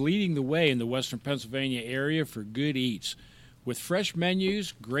Shop is leading the way in the western Pennsylvania area for good eats. With fresh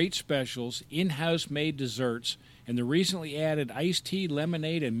menus, great specials, in-house made desserts, and the recently added iced tea,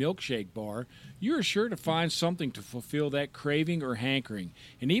 lemonade, and milkshake bar, you are sure to find something to fulfill that craving or hankering,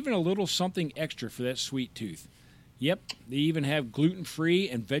 and even a little something extra for that sweet tooth. Yep, they even have gluten-free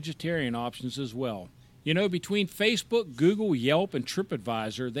and vegetarian options as well. You know, between Facebook, Google, Yelp, and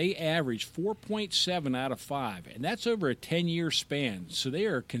TripAdvisor, they average 4.7 out of 5, and that's over a 10-year span, so they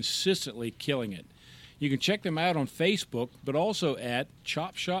are consistently killing it. You can check them out on Facebook, but also at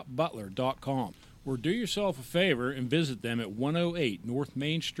chopshopbutler.com. Or do yourself a favor and visit them at 108 North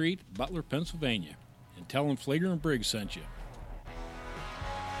Main Street, Butler, Pennsylvania. And tell them Fleeger and Briggs sent you.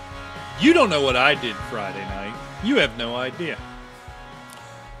 You don't know what I did Friday night. You have no idea.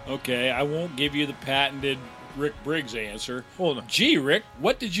 Okay, I won't give you the patented Rick Briggs answer. Hold on. Gee, Rick,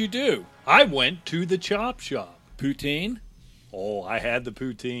 what did you do? I went to the chop shop. Poutine? Oh, I had the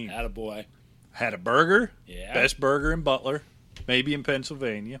poutine. Attaboy. Had a burger. Yeah. Best burger in Butler. Maybe in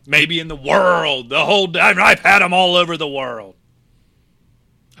Pennsylvania. Maybe in the world. The whole. I've had them all over the world.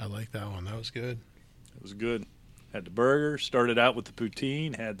 I like that one. That was good. It was good. Had the burger. Started out with the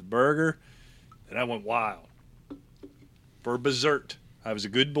poutine. Had the burger. Then I went wild. For dessert. I was a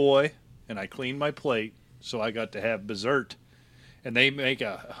good boy, and I cleaned my plate, so I got to have dessert. And they make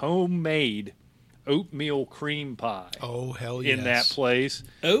a homemade oatmeal cream pie. Oh, hell yes. In that place.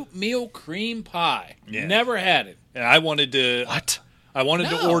 Oatmeal cream pie. Yeah. Never had it. And I wanted to. What? I wanted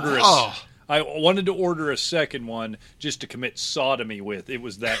to No. order a. Oh. I wanted to order a second one just to commit sodomy with. It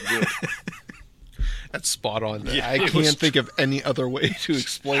was that good. That's spot on. Yeah, I it was can't think of any other way to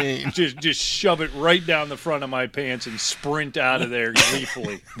explain. just shove it right down the front of my pants and sprint out of there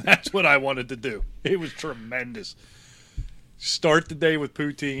gleefully. That's what I wanted to do. It was tremendous. Start the day with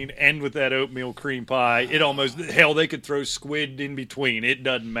poutine, end with that oatmeal cream pie. It almost, hell, they could throw squid in between. It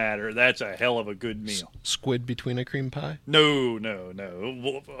doesn't matter. That's a hell of a good meal. Squid between a cream pie? No.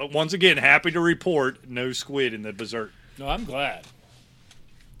 Once again, happy to report, no squid in the dessert. No, I'm glad.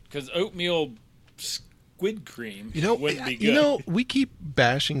 Because oatmeal squid cream wouldn't be good. You know, we keep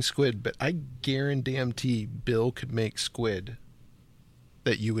bashing squid, but I guarantee Bill could make squid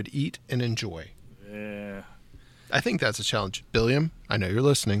that you would eat and enjoy. Yeah. I think that's a challenge. Billiam, I know you're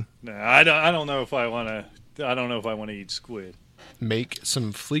listening. No, I don't know if I want to. I don't know if I want to eat squid. Make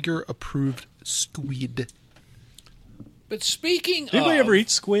some Fleeger approved squid. But speaking Did of... we ever eat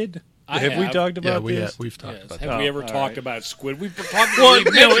squid? Have we talked about this? We've talked Yes. about Have that. we ever all talked right. about squid? We've talked Well, about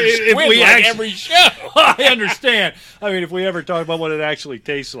if squid we like actually- every show. I understand. I mean, if we ever talk about what it actually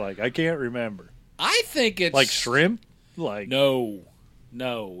tastes like, I can't remember. I think it's... Like shrimp? Like No.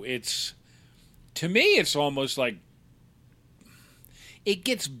 It's... To me, it's almost like... It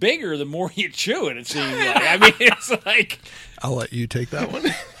gets bigger the more you chew it seems like. I mean, it's like... I'll let you take that one.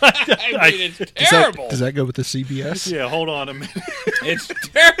 I mean, it's terrible. Does that go with the CBS? Yeah, hold on a minute. It's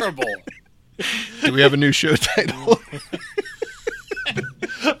terrible. Do we have a new show title?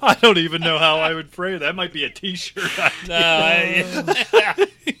 I don't even know how I would phrase it. That might be a T-shirt.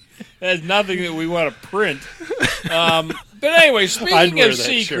 There's nothing that we want to print. But anyway, I'd speaking wear of that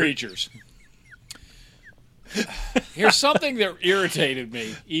sea shirt. creatures, here's something that irritated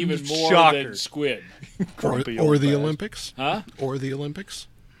me even more Shocker. than squid. Grumpy or old the bastard. Olympics? Huh? Or the Olympics?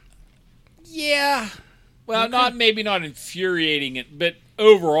 Yeah. Well, maybe not infuriating it, but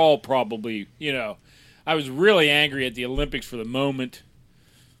overall probably, I was really angry at the Olympics for the moment,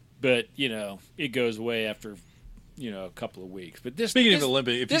 but, it goes away after, a couple of weeks. But Speaking of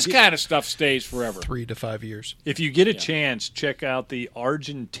Olympics, this kind of stuff stays forever. 3 to 5 years. if you get a chance, check out the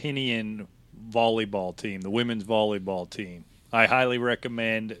Argentinian volleyball team, the women's volleyball team. I highly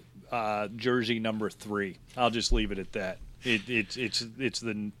recommend jersey number 3. I'll just leave it at that. It's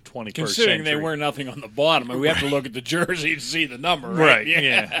the 21st Considering century. they wear nothing on the bottom, we have to look at the jersey to see the number, Right, right?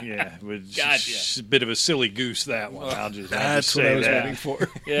 yeah. It's Gotcha. a bit of a silly goose, that one. I'll just That's say what I was that. waiting for.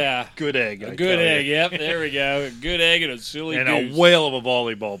 Yeah. Good egg. A I good tell egg, you. yep, there we go. A good egg and a silly And goose. a whale of a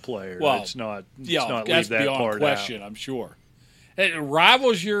volleyball player. Well, Let's not that's leave that beyond part question, out. I'm sure. It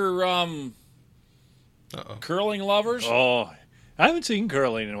rivals your Uh-oh. curling lovers? Oh, I haven't seen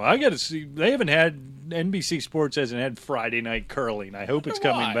curling in a while. I got to see. They haven't had NBC Sports hasn't had Friday night curling. I hope it's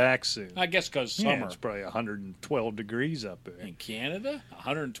Wonder coming why. back soon. I guess because Yeah, summer. it's probably 112 degrees up there. In Canada?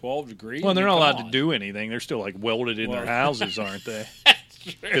 112 degrees? Well, they're not Come allowed on. to do anything. They're still like welded in their Well- houses, aren't they?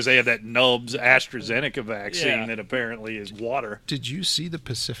 Because they have that Nubs AstraZeneca vaccine Yeah. that apparently is water. Did you see the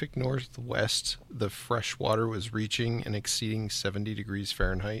Pacific Northwest? The fresh water was reaching and exceeding 70 degrees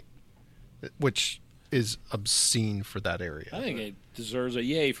Fahrenheit, which is obscene for that area. I think it deserves a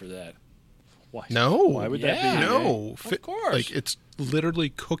yay for that. Why? No. Why would that Yeah. be? No. Of course. Like, it's literally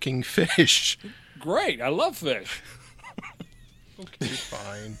cooking fish. Great. I love fish. Okay,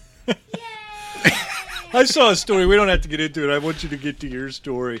 fine. I saw a story. We don't have to get into it. I want you to get to your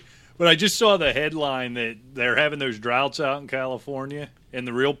story. But I just saw the headline that they're having those droughts out in California, and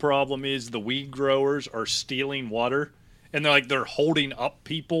the real problem is the weed growers are stealing water and they're holding up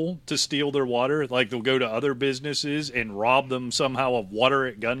people to steal their water. Like they'll go to other businesses and rob them somehow of water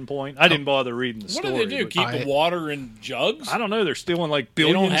at gunpoint. I didn't bother reading the What story. do they do? Keep the water in jugs? I don't know. They're stealing like They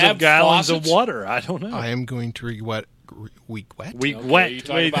don't billions have of gallons faucets? of water. I don't know. I am going to regret. Wet. Okay, you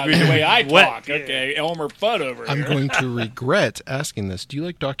talking about the way I Wet, talk. yeah. Okay, Elmer Fudd over I'm here. going to regret asking this. Do you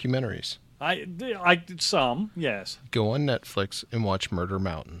like documentaries? I some, yes. Go on Netflix and watch Murder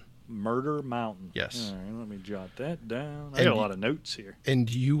Mountain. Murder Mountain. Yes. All right, let me jot that down. I And got a lot of notes here. And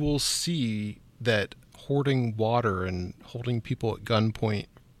you will see that hoarding water and holding people at gunpoint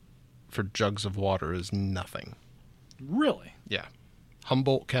for jugs of water is nothing. Really? Yeah.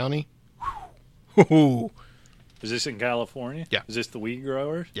 Humboldt County. Whew. Is this in California? Yeah. Is this the weed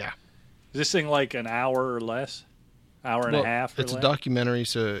growers? Yeah. Is this thing like an hour or less? Hour and a half or It's less? a documentary,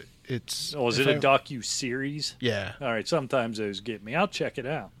 so it's... Oh, is it a docu-series? Yeah. All right, sometimes those get me. I'll check it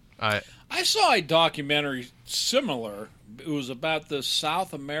out. I saw a documentary similar. It was about the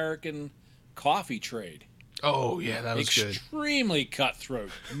South American coffee trade. Oh, yeah, that was good. Extremely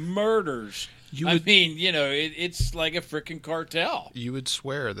cutthroat. Murders. You mean, it's like a freaking cartel. You would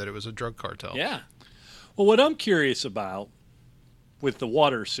swear that it was a drug cartel. Yeah. Well, what I'm curious about with the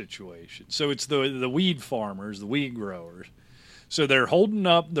water situation, so it's the weed farmers, the weed growers. So they're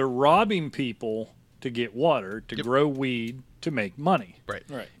robbing people to get water, to grow weed, to make money.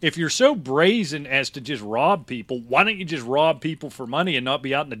 Right. If you're so brazen as to just rob people, why don't you just rob people for money and not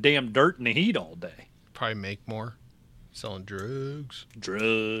be out in the damn dirt and the heat all day? Probably make more. Selling drugs.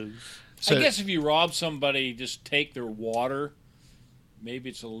 I guess if you rob somebody, just take their water, maybe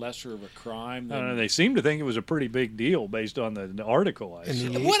it's a lesser of a crime. I don't know. They seem to think it was a pretty big deal based on the article I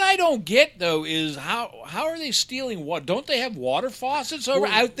saw. What I don't get, though, is how are they stealing water? Don't they have water faucets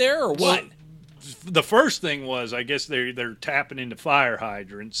out there or what? The first thing was, I guess they're tapping into fire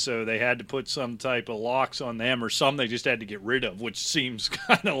hydrants, so they had to put some type of locks on them, or some they just had to get rid of, which seems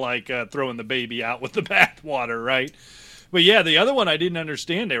kind of like throwing the baby out with the bathwater, right? But yeah, the other one I didn't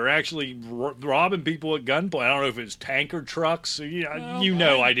understand. They were actually robbing people at gunpoint. I don't know if it was tanker trucks. I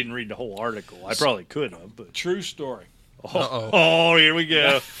didn't read the whole article. I probably could have, but true story. Oh, here we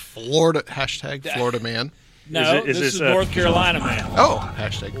go. Florida man. No, this is North Carolina, man. Oh,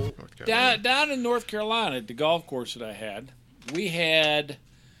 hashtag North Carolina. Down in North Carolina, at the golf course that I had, we had,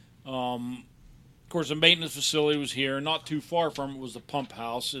 of course, the maintenance facility was here. Not too far from it was the pump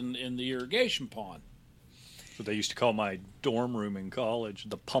house in the irrigation pond. What they used to call my dorm room in college,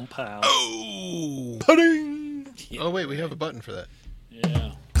 the pump house. Oh! Pudding! Yeah. Oh, wait, we have a button for that.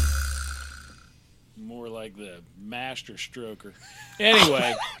 Yeah. More like the master stroker.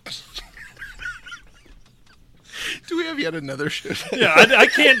 Anyway. Do we have yet another show? Yeah, I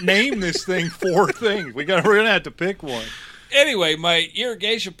can't name this thing 4 things. We're gonna have to pick one. Anyway, my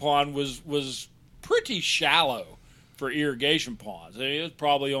irrigation pond was pretty shallow for irrigation ponds. I mean, it was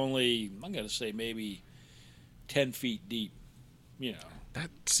probably only, I'm going to say maybe 10 feet deep. That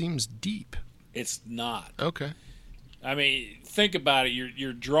seems deep. It's not. Okay. I mean, think about it.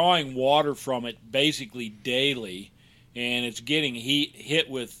 You're drawing water from it basically daily, and it's getting hit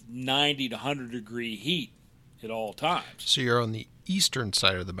with 90 to 100 degree heat at all times. So you're on the eastern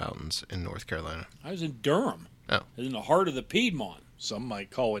side of the mountains in North Carolina. I was in Durham. Oh. I was in the heart of the Piedmont. Some might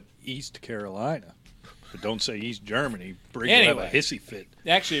call it East Carolina, but don't say East Germany. Briggs Anyway, will have a hissy fit.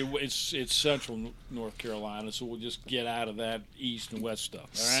 Actually, it's central North Carolina, so we'll just get out of that east and west stuff.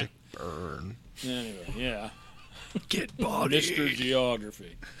 All right. Sick burn. Anyway, yeah. Get body. Mr.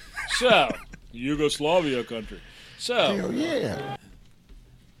 Geography. So, Yugoslavia country. So, hell yeah.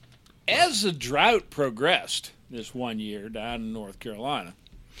 As the drought progressed this one year down in North Carolina,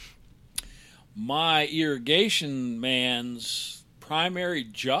 my irrigation man's primary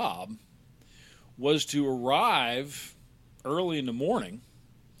job was to arrive early in the morning,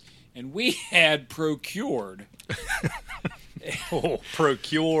 and we had procured.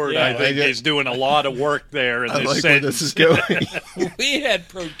 Procured, Yeah, I think, is doing a lot of work there in I this like sentence. where this is going. We had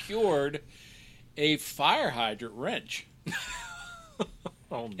procured a fire hydrant wrench.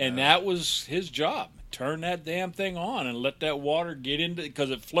 Oh, no. And that was his job. Turn that damn thing on and let that water get into, because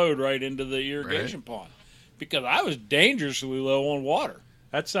it flowed right into the irrigation pond. Because I was dangerously low on water.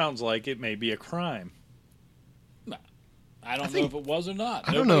 That sounds like it may be a crime. No, I don't know if it was or not.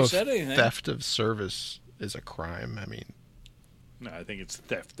 I don't know said if anything. theft of service is a crime. I mean, No, I think it's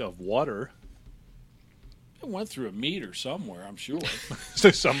theft of water. It went through a meter somewhere, I'm sure. So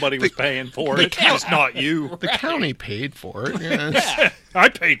somebody was paying for it. It's not you. the county paid for it. Yeah. I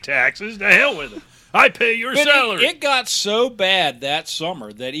pay taxes. To hell with it. I pay your But salary. it got so bad that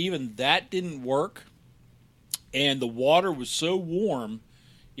summer that even that didn't work, and the water was so warm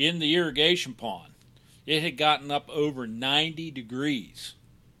in the irrigation pond it had gotten up over 90 degrees.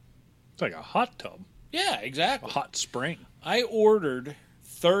 It's like a hot tub. Yeah, exactly. A hot spring. I ordered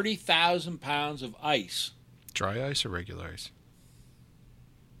 30,000 pounds of ice. Dry ice or regular ice?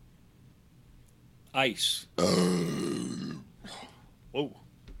 Ice. Whoa.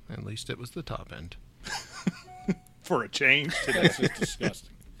 At least it was the top end. For a change today. That's just disgusting.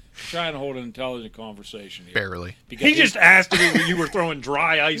 I'm trying to hold an intelligent conversation here. Barely. Because He just asked me when you were throwing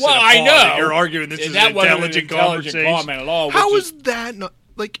dry ice Well, in a I pot, know. and you're arguing this is that an wasn't intelligent an intelligent conversation. comment at all. How which is that not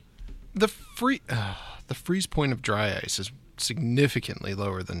like the freeze point of dry ice is significantly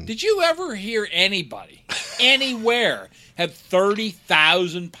lower than. Did you ever hear anybody anywhere have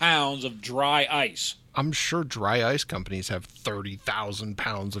 30,000 pounds of dry ice? I'm sure dry ice companies have 30,000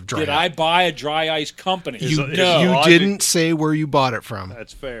 pounds of dry Did ice. I buy a dry ice company? Is- You logic- didn't say where you bought it from.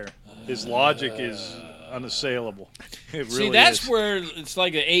 That's fair. His logic is unassailable. It really See, that's is. where it's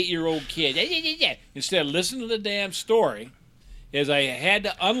like an 8-year-old kid. Instead of listening to the damn story, is I had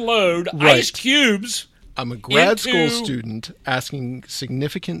to unload Right. ice cubes. I'm a grad school into- student asking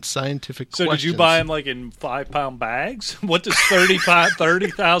significant scientific So questions. did you buy them like in 5-pound bags? What does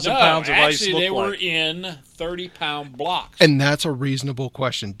 30,000 No, pounds of ice actually, look they like? were in 30-pound blocks. And that's a reasonable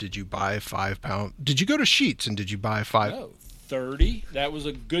question. Did you buy 5 pound? Did you go to Sheets and did you buy 5? No, 30. That was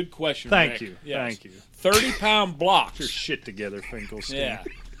a good question. Thank Rick. you. Yes. Thank you. 30-pound blocks. Your shit together, Finkelstein. Yeah,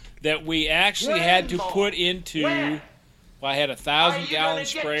 that we actually had to put into. Well, I had a 1,000-gallon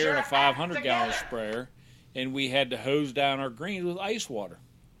sprayer and a 500-gallon sprayer, and we had to hose down our greens with ice water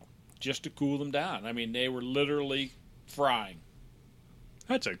just to cool them down. I mean, they were literally frying.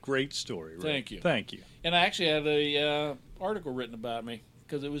 That's a great story, Rick. Thank you. Thank you. And I actually had a article written about me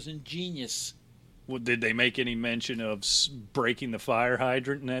because it was ingenious. Well, did they make any mention of breaking the fire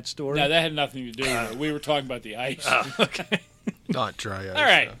hydrant in that story? No, that had nothing to do with it. We were talking about the ice. Okay. Not dry ice. All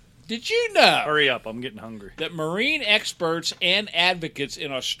right. though. Did you know Hurry up. I'm getting hungry. that marine experts and advocates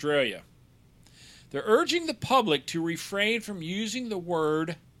in Australia, they're urging the public to refrain from using the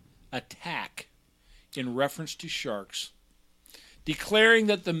word attack in reference to sharks, declaring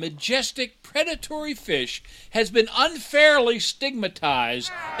that the majestic predatory fish has been unfairly stigmatized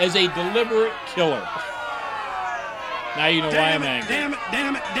as a deliberate killer. Now you know why I'm angry.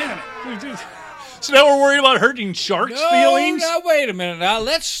 Damn it. So now we're worried about hurting sharks' feelings? No, wait a minute. Now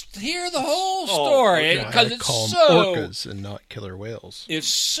let's hear the whole story okay. because I it's call them so. orcas and not killer whales. It's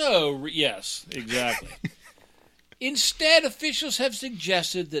so. Yes, exactly. Instead, officials have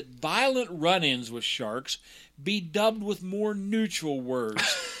suggested that violent run-ins with sharks be dubbed with more neutral words,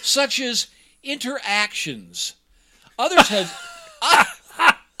 such as interactions. Others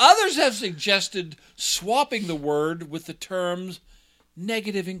have suggested swapping the word with the terms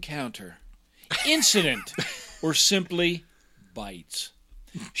negative encounter, incident, or simply bites.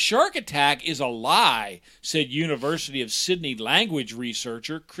 Shark attack is a lie, said University of Sydney language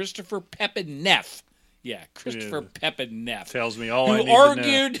researcher Christopher Pepin-Neff. Yeah, Christopher Pepin-Neff. Tells me all I who need to know.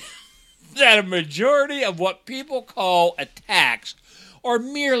 argued that a majority of what people call attacks are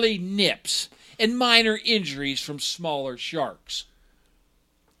merely nips and minor injuries from smaller sharks.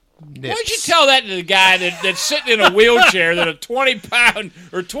 Why don't you tell that to the guy that's sitting in a wheelchair that a 20-pound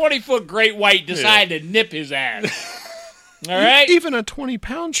or 20-foot great white decided to nip his ass? All right? Even a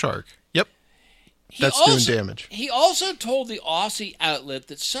 20-pound shark. Yep. That's doing damage. He also told the Aussie outlet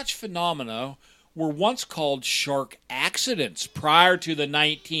that such phenomena were once called shark accidents prior to the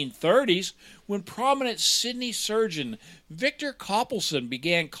 1930s when prominent Sydney surgeon Victor Coppelson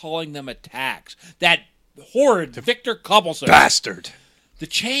began calling them attacks. That horrid Victor Coppelson. Bastard. The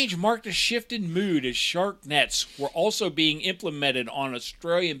change marked a shift in mood as shark nets were also being implemented on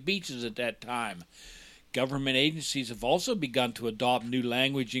Australian beaches at that time. Government agencies have also begun to adopt new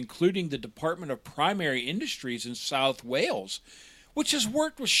language, including the Department of Primary Industries in South Wales, which has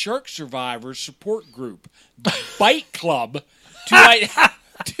worked with shark survivors support group, the Bite Club,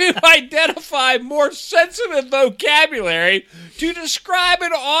 to identify more sensitive vocabulary to describe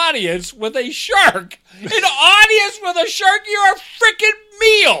an audience with a shark. An audience with a shark? You're a freaking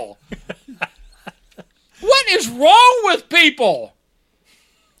meal. What is wrong with people?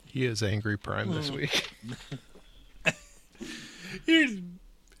 He is Angry Prime this week. Here's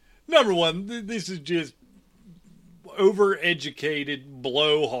number one. This is just overeducated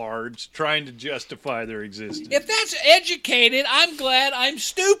blowhards trying to justify their existence. If that's educated, I'm glad I'm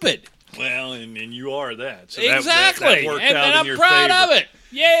stupid. Well, and you are that. So Exactly. That worked and out in I'm your proud favor. of it.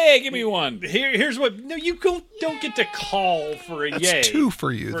 Yay, give me one. Here's what. No, you don't get to call for a That's yay. 2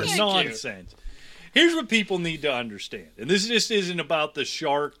 for you. For This- nonsense. Here's what people need to understand. And this just isn't about the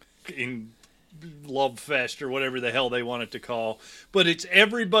shark in love fest or whatever the hell they want it to call. But it's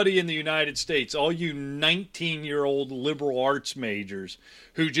everybody in the United States, all you 19-year-old liberal arts majors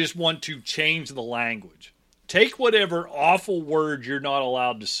who just want to change the language. Take whatever awful word you're not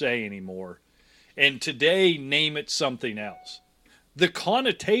allowed to say anymore, and today name it something else. The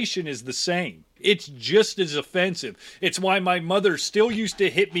connotation is the same. It's just as offensive. It's why my mother still used to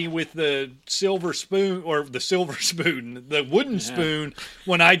hit me with the silver spoon, the wooden spoon,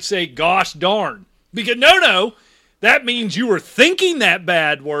 when I'd say, gosh darn. Because, no, that means you were thinking that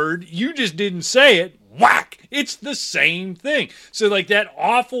bad word. You just didn't say it. Whack! It's the same thing. So, like that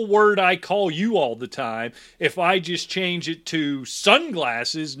awful word I call you all the time, if I just change it to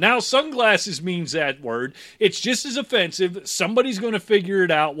sunglasses, now sunglasses means that word. It's just as offensive. Somebody's going to figure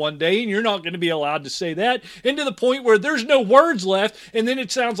it out one day, and you're not going to be allowed to say that. And to the point where there's no words left, and then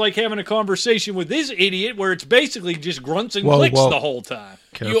it sounds like having a conversation with this idiot where it's basically just grunts and clicks the whole time.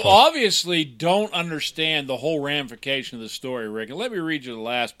 Careful. You obviously don't understand the whole ramification of the story, Rick. And let me read you the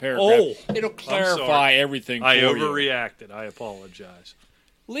last paragraph. It'll clarify everything for you. I overreacted. I apologize.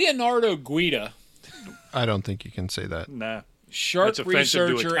 Leonardo Guida. I don't think you can say that. Nah. Shark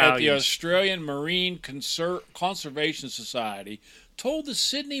researcher at the Australian Marine Conservation Society told the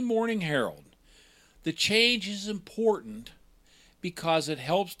Sydney Morning Herald, the change is important because it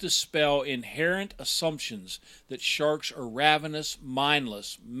helps dispel inherent assumptions that sharks are ravenous,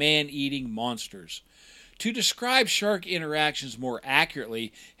 mindless, man-eating monsters. To describe shark interactions more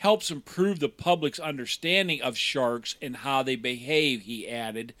accurately helps improve the public's understanding of sharks and how they behave, he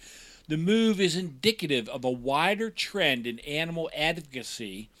added. The move is indicative of a wider trend in animal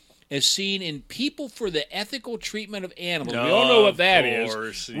advocacy as seen in People for the Ethical Treatment of Animals. We all know what that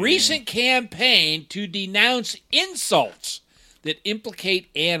is. Yeah. Recent campaign to denounce insults that implicate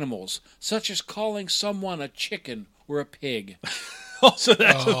animals, such as calling someone a chicken or a pig. Also,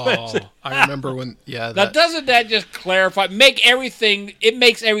 that's offensive. I remember when, Now, doesn't that just clarify? It makes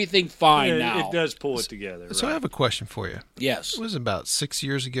everything fine now. It does pull it together. So I have a question for you. Yes. It was about 6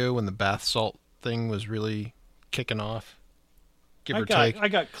 years ago when the bath salt thing was really kicking off, give or take. I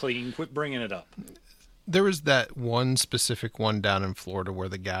got clean. Quit bringing it up. There was that one specific one down in Florida where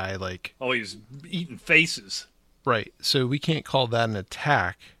the guy, he was eating faces. Right. So we can't call that an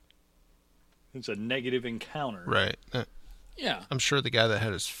attack. It's a negative encounter. Right. Yeah. I'm sure the guy that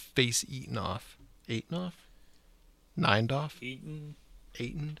had his face eaten off, nined off, eaten,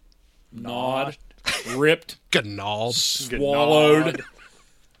 gnawed, ripped, gnawed, swallowed.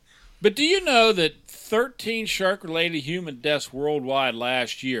 But do you know that 13 shark-related human deaths worldwide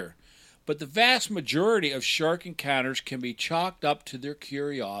last year? But the vast majority of shark encounters can be chalked up to their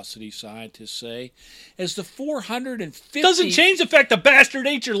curiosity, scientists say, as the 450... Doesn't change the fact the bastard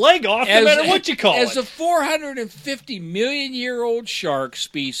ate your leg off, no matter what you call it. As the 450 million-year-old shark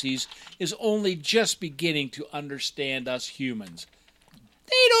species is only just beginning to understand us humans.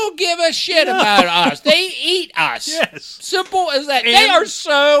 They don't give a shit about us. They eat us. Yes. Simple as that. They are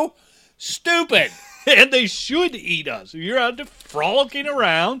so stupid. And they should eat us. You're out there frolicking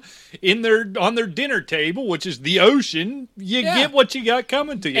around on their dinner table, which is the ocean. You get what you got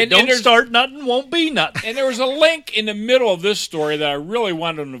coming to you. And don't start nothing, won't be nothing. And there was a link in the middle of this story that I really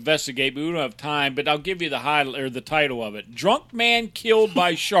wanted to investigate, but we don't have time. But I'll give you the title of it: "Drunk Man Killed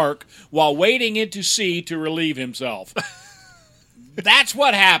by Shark While Wading into Sea to Relieve Himself." That's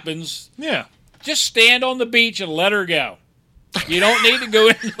what happens. Yeah. Just stand on the beach and let her go. You don't need to go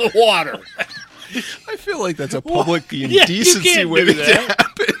into the water. I feel like that's a public indecency way to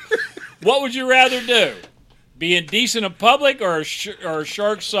happen. What would you rather do? Be indecent in public or a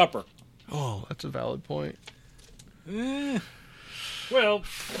shark supper? Oh, that's a valid point. Well,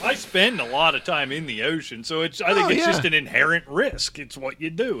 I spend a lot of time in the ocean, so I think it's just an inherent risk. It's what you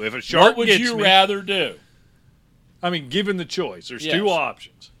do. If a shark What would you rather do? I mean, given the choice, there's two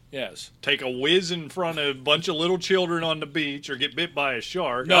options. Yes. Take a whiz in front of a bunch of little children on the beach or get bit by a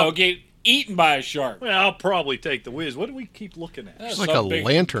shark. No, get eaten by a shark. Well, I'll probably take the whiz. What do we keep looking at? There's like a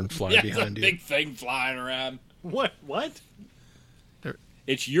lantern flying behind you. Big thing flying around. What?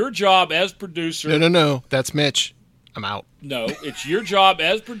 It's your job as producer. No. That's Mitch. I'm out. No, it's your job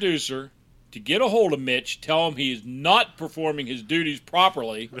as producer to get a hold of Mitch, tell him he's not performing his duties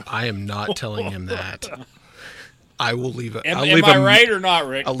properly. I am not telling him that. I will leave it. Am I right or not,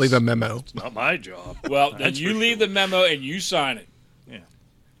 Rick? I'll leave a memo. It's not my job. Well, then you leave the memo and you sign it. Yeah.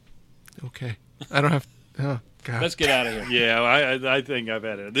 Okay. I don't have... Oh, God. Let's get out of here. Yeah, I think I've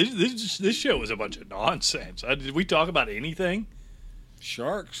had it. This show was a bunch of nonsense. Did we talk about anything?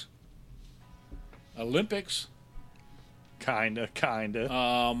 Sharks. Olympics. Kinda.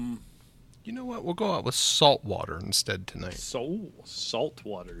 You know what? We'll go out with salt water instead tonight. Salt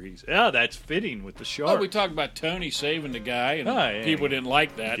water. That's fitting with the shark. Oh, we talked about Tony saving the guy, and people didn't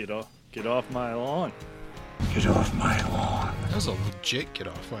like that. Get off my lawn. Get off my lawn. That was a legit get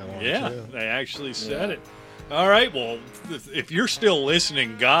off my lawn. Yeah, too. they actually said it. All right, well, if you're still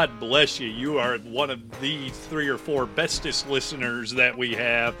listening, God bless you. You are one of the 3 or 4 bestest listeners that we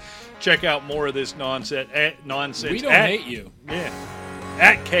have. Check out more of this nonsense. We don't hate you. Yeah.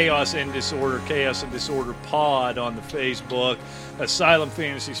 At Chaos and Disorder Pod on the Facebook,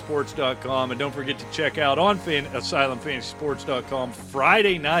 AsylumFantasySports.com, and don't forget to check out on AsylumFantasySports.com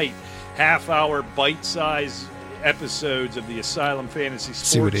Friday night, half-hour bite-size episodes of the Asylum Fantasy Sports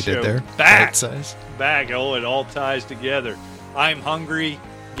Show. See what he did there? Bite-size. Oh, it all ties together. I'm hungry.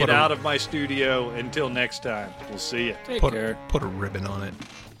 Get out of my studio. Until next time, we'll see you. Take care. Put a ribbon on it.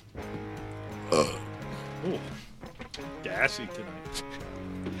 Ooh, gassy tonight.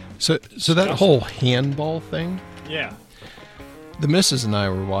 So that whole handball thing. Yeah. The missus and I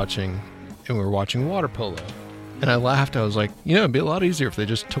were watching, and we were watching water polo. And I laughed. I was like, it'd be a lot easier if they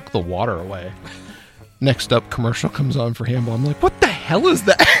just took the water away. Next up, commercial comes on for handball. I'm like, what the hell is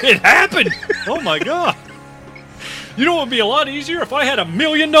that? It happened. Oh, my God. You know what would be a lot easier if I had $1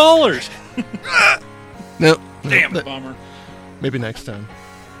 million? No. Damn, bummer. Maybe next time.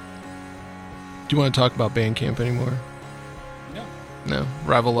 Do you want to talk about Bandcamp anymore? No.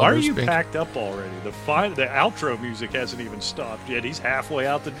 Rival Why are Lovers. you packed up already? The outro music hasn't even stopped yet. He's halfway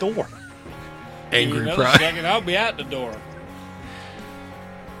out the door. Angry Another pride. second, I'll be at the door.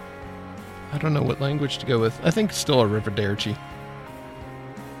 I don't know what language to go with. I think still a Arrivederci.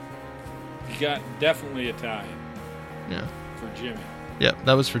 You got definitely Italian. Yeah. For Jimmy. Yep,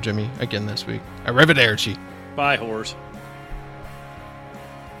 that was for Jimmy again this week. Arrivederci. Bye, horse.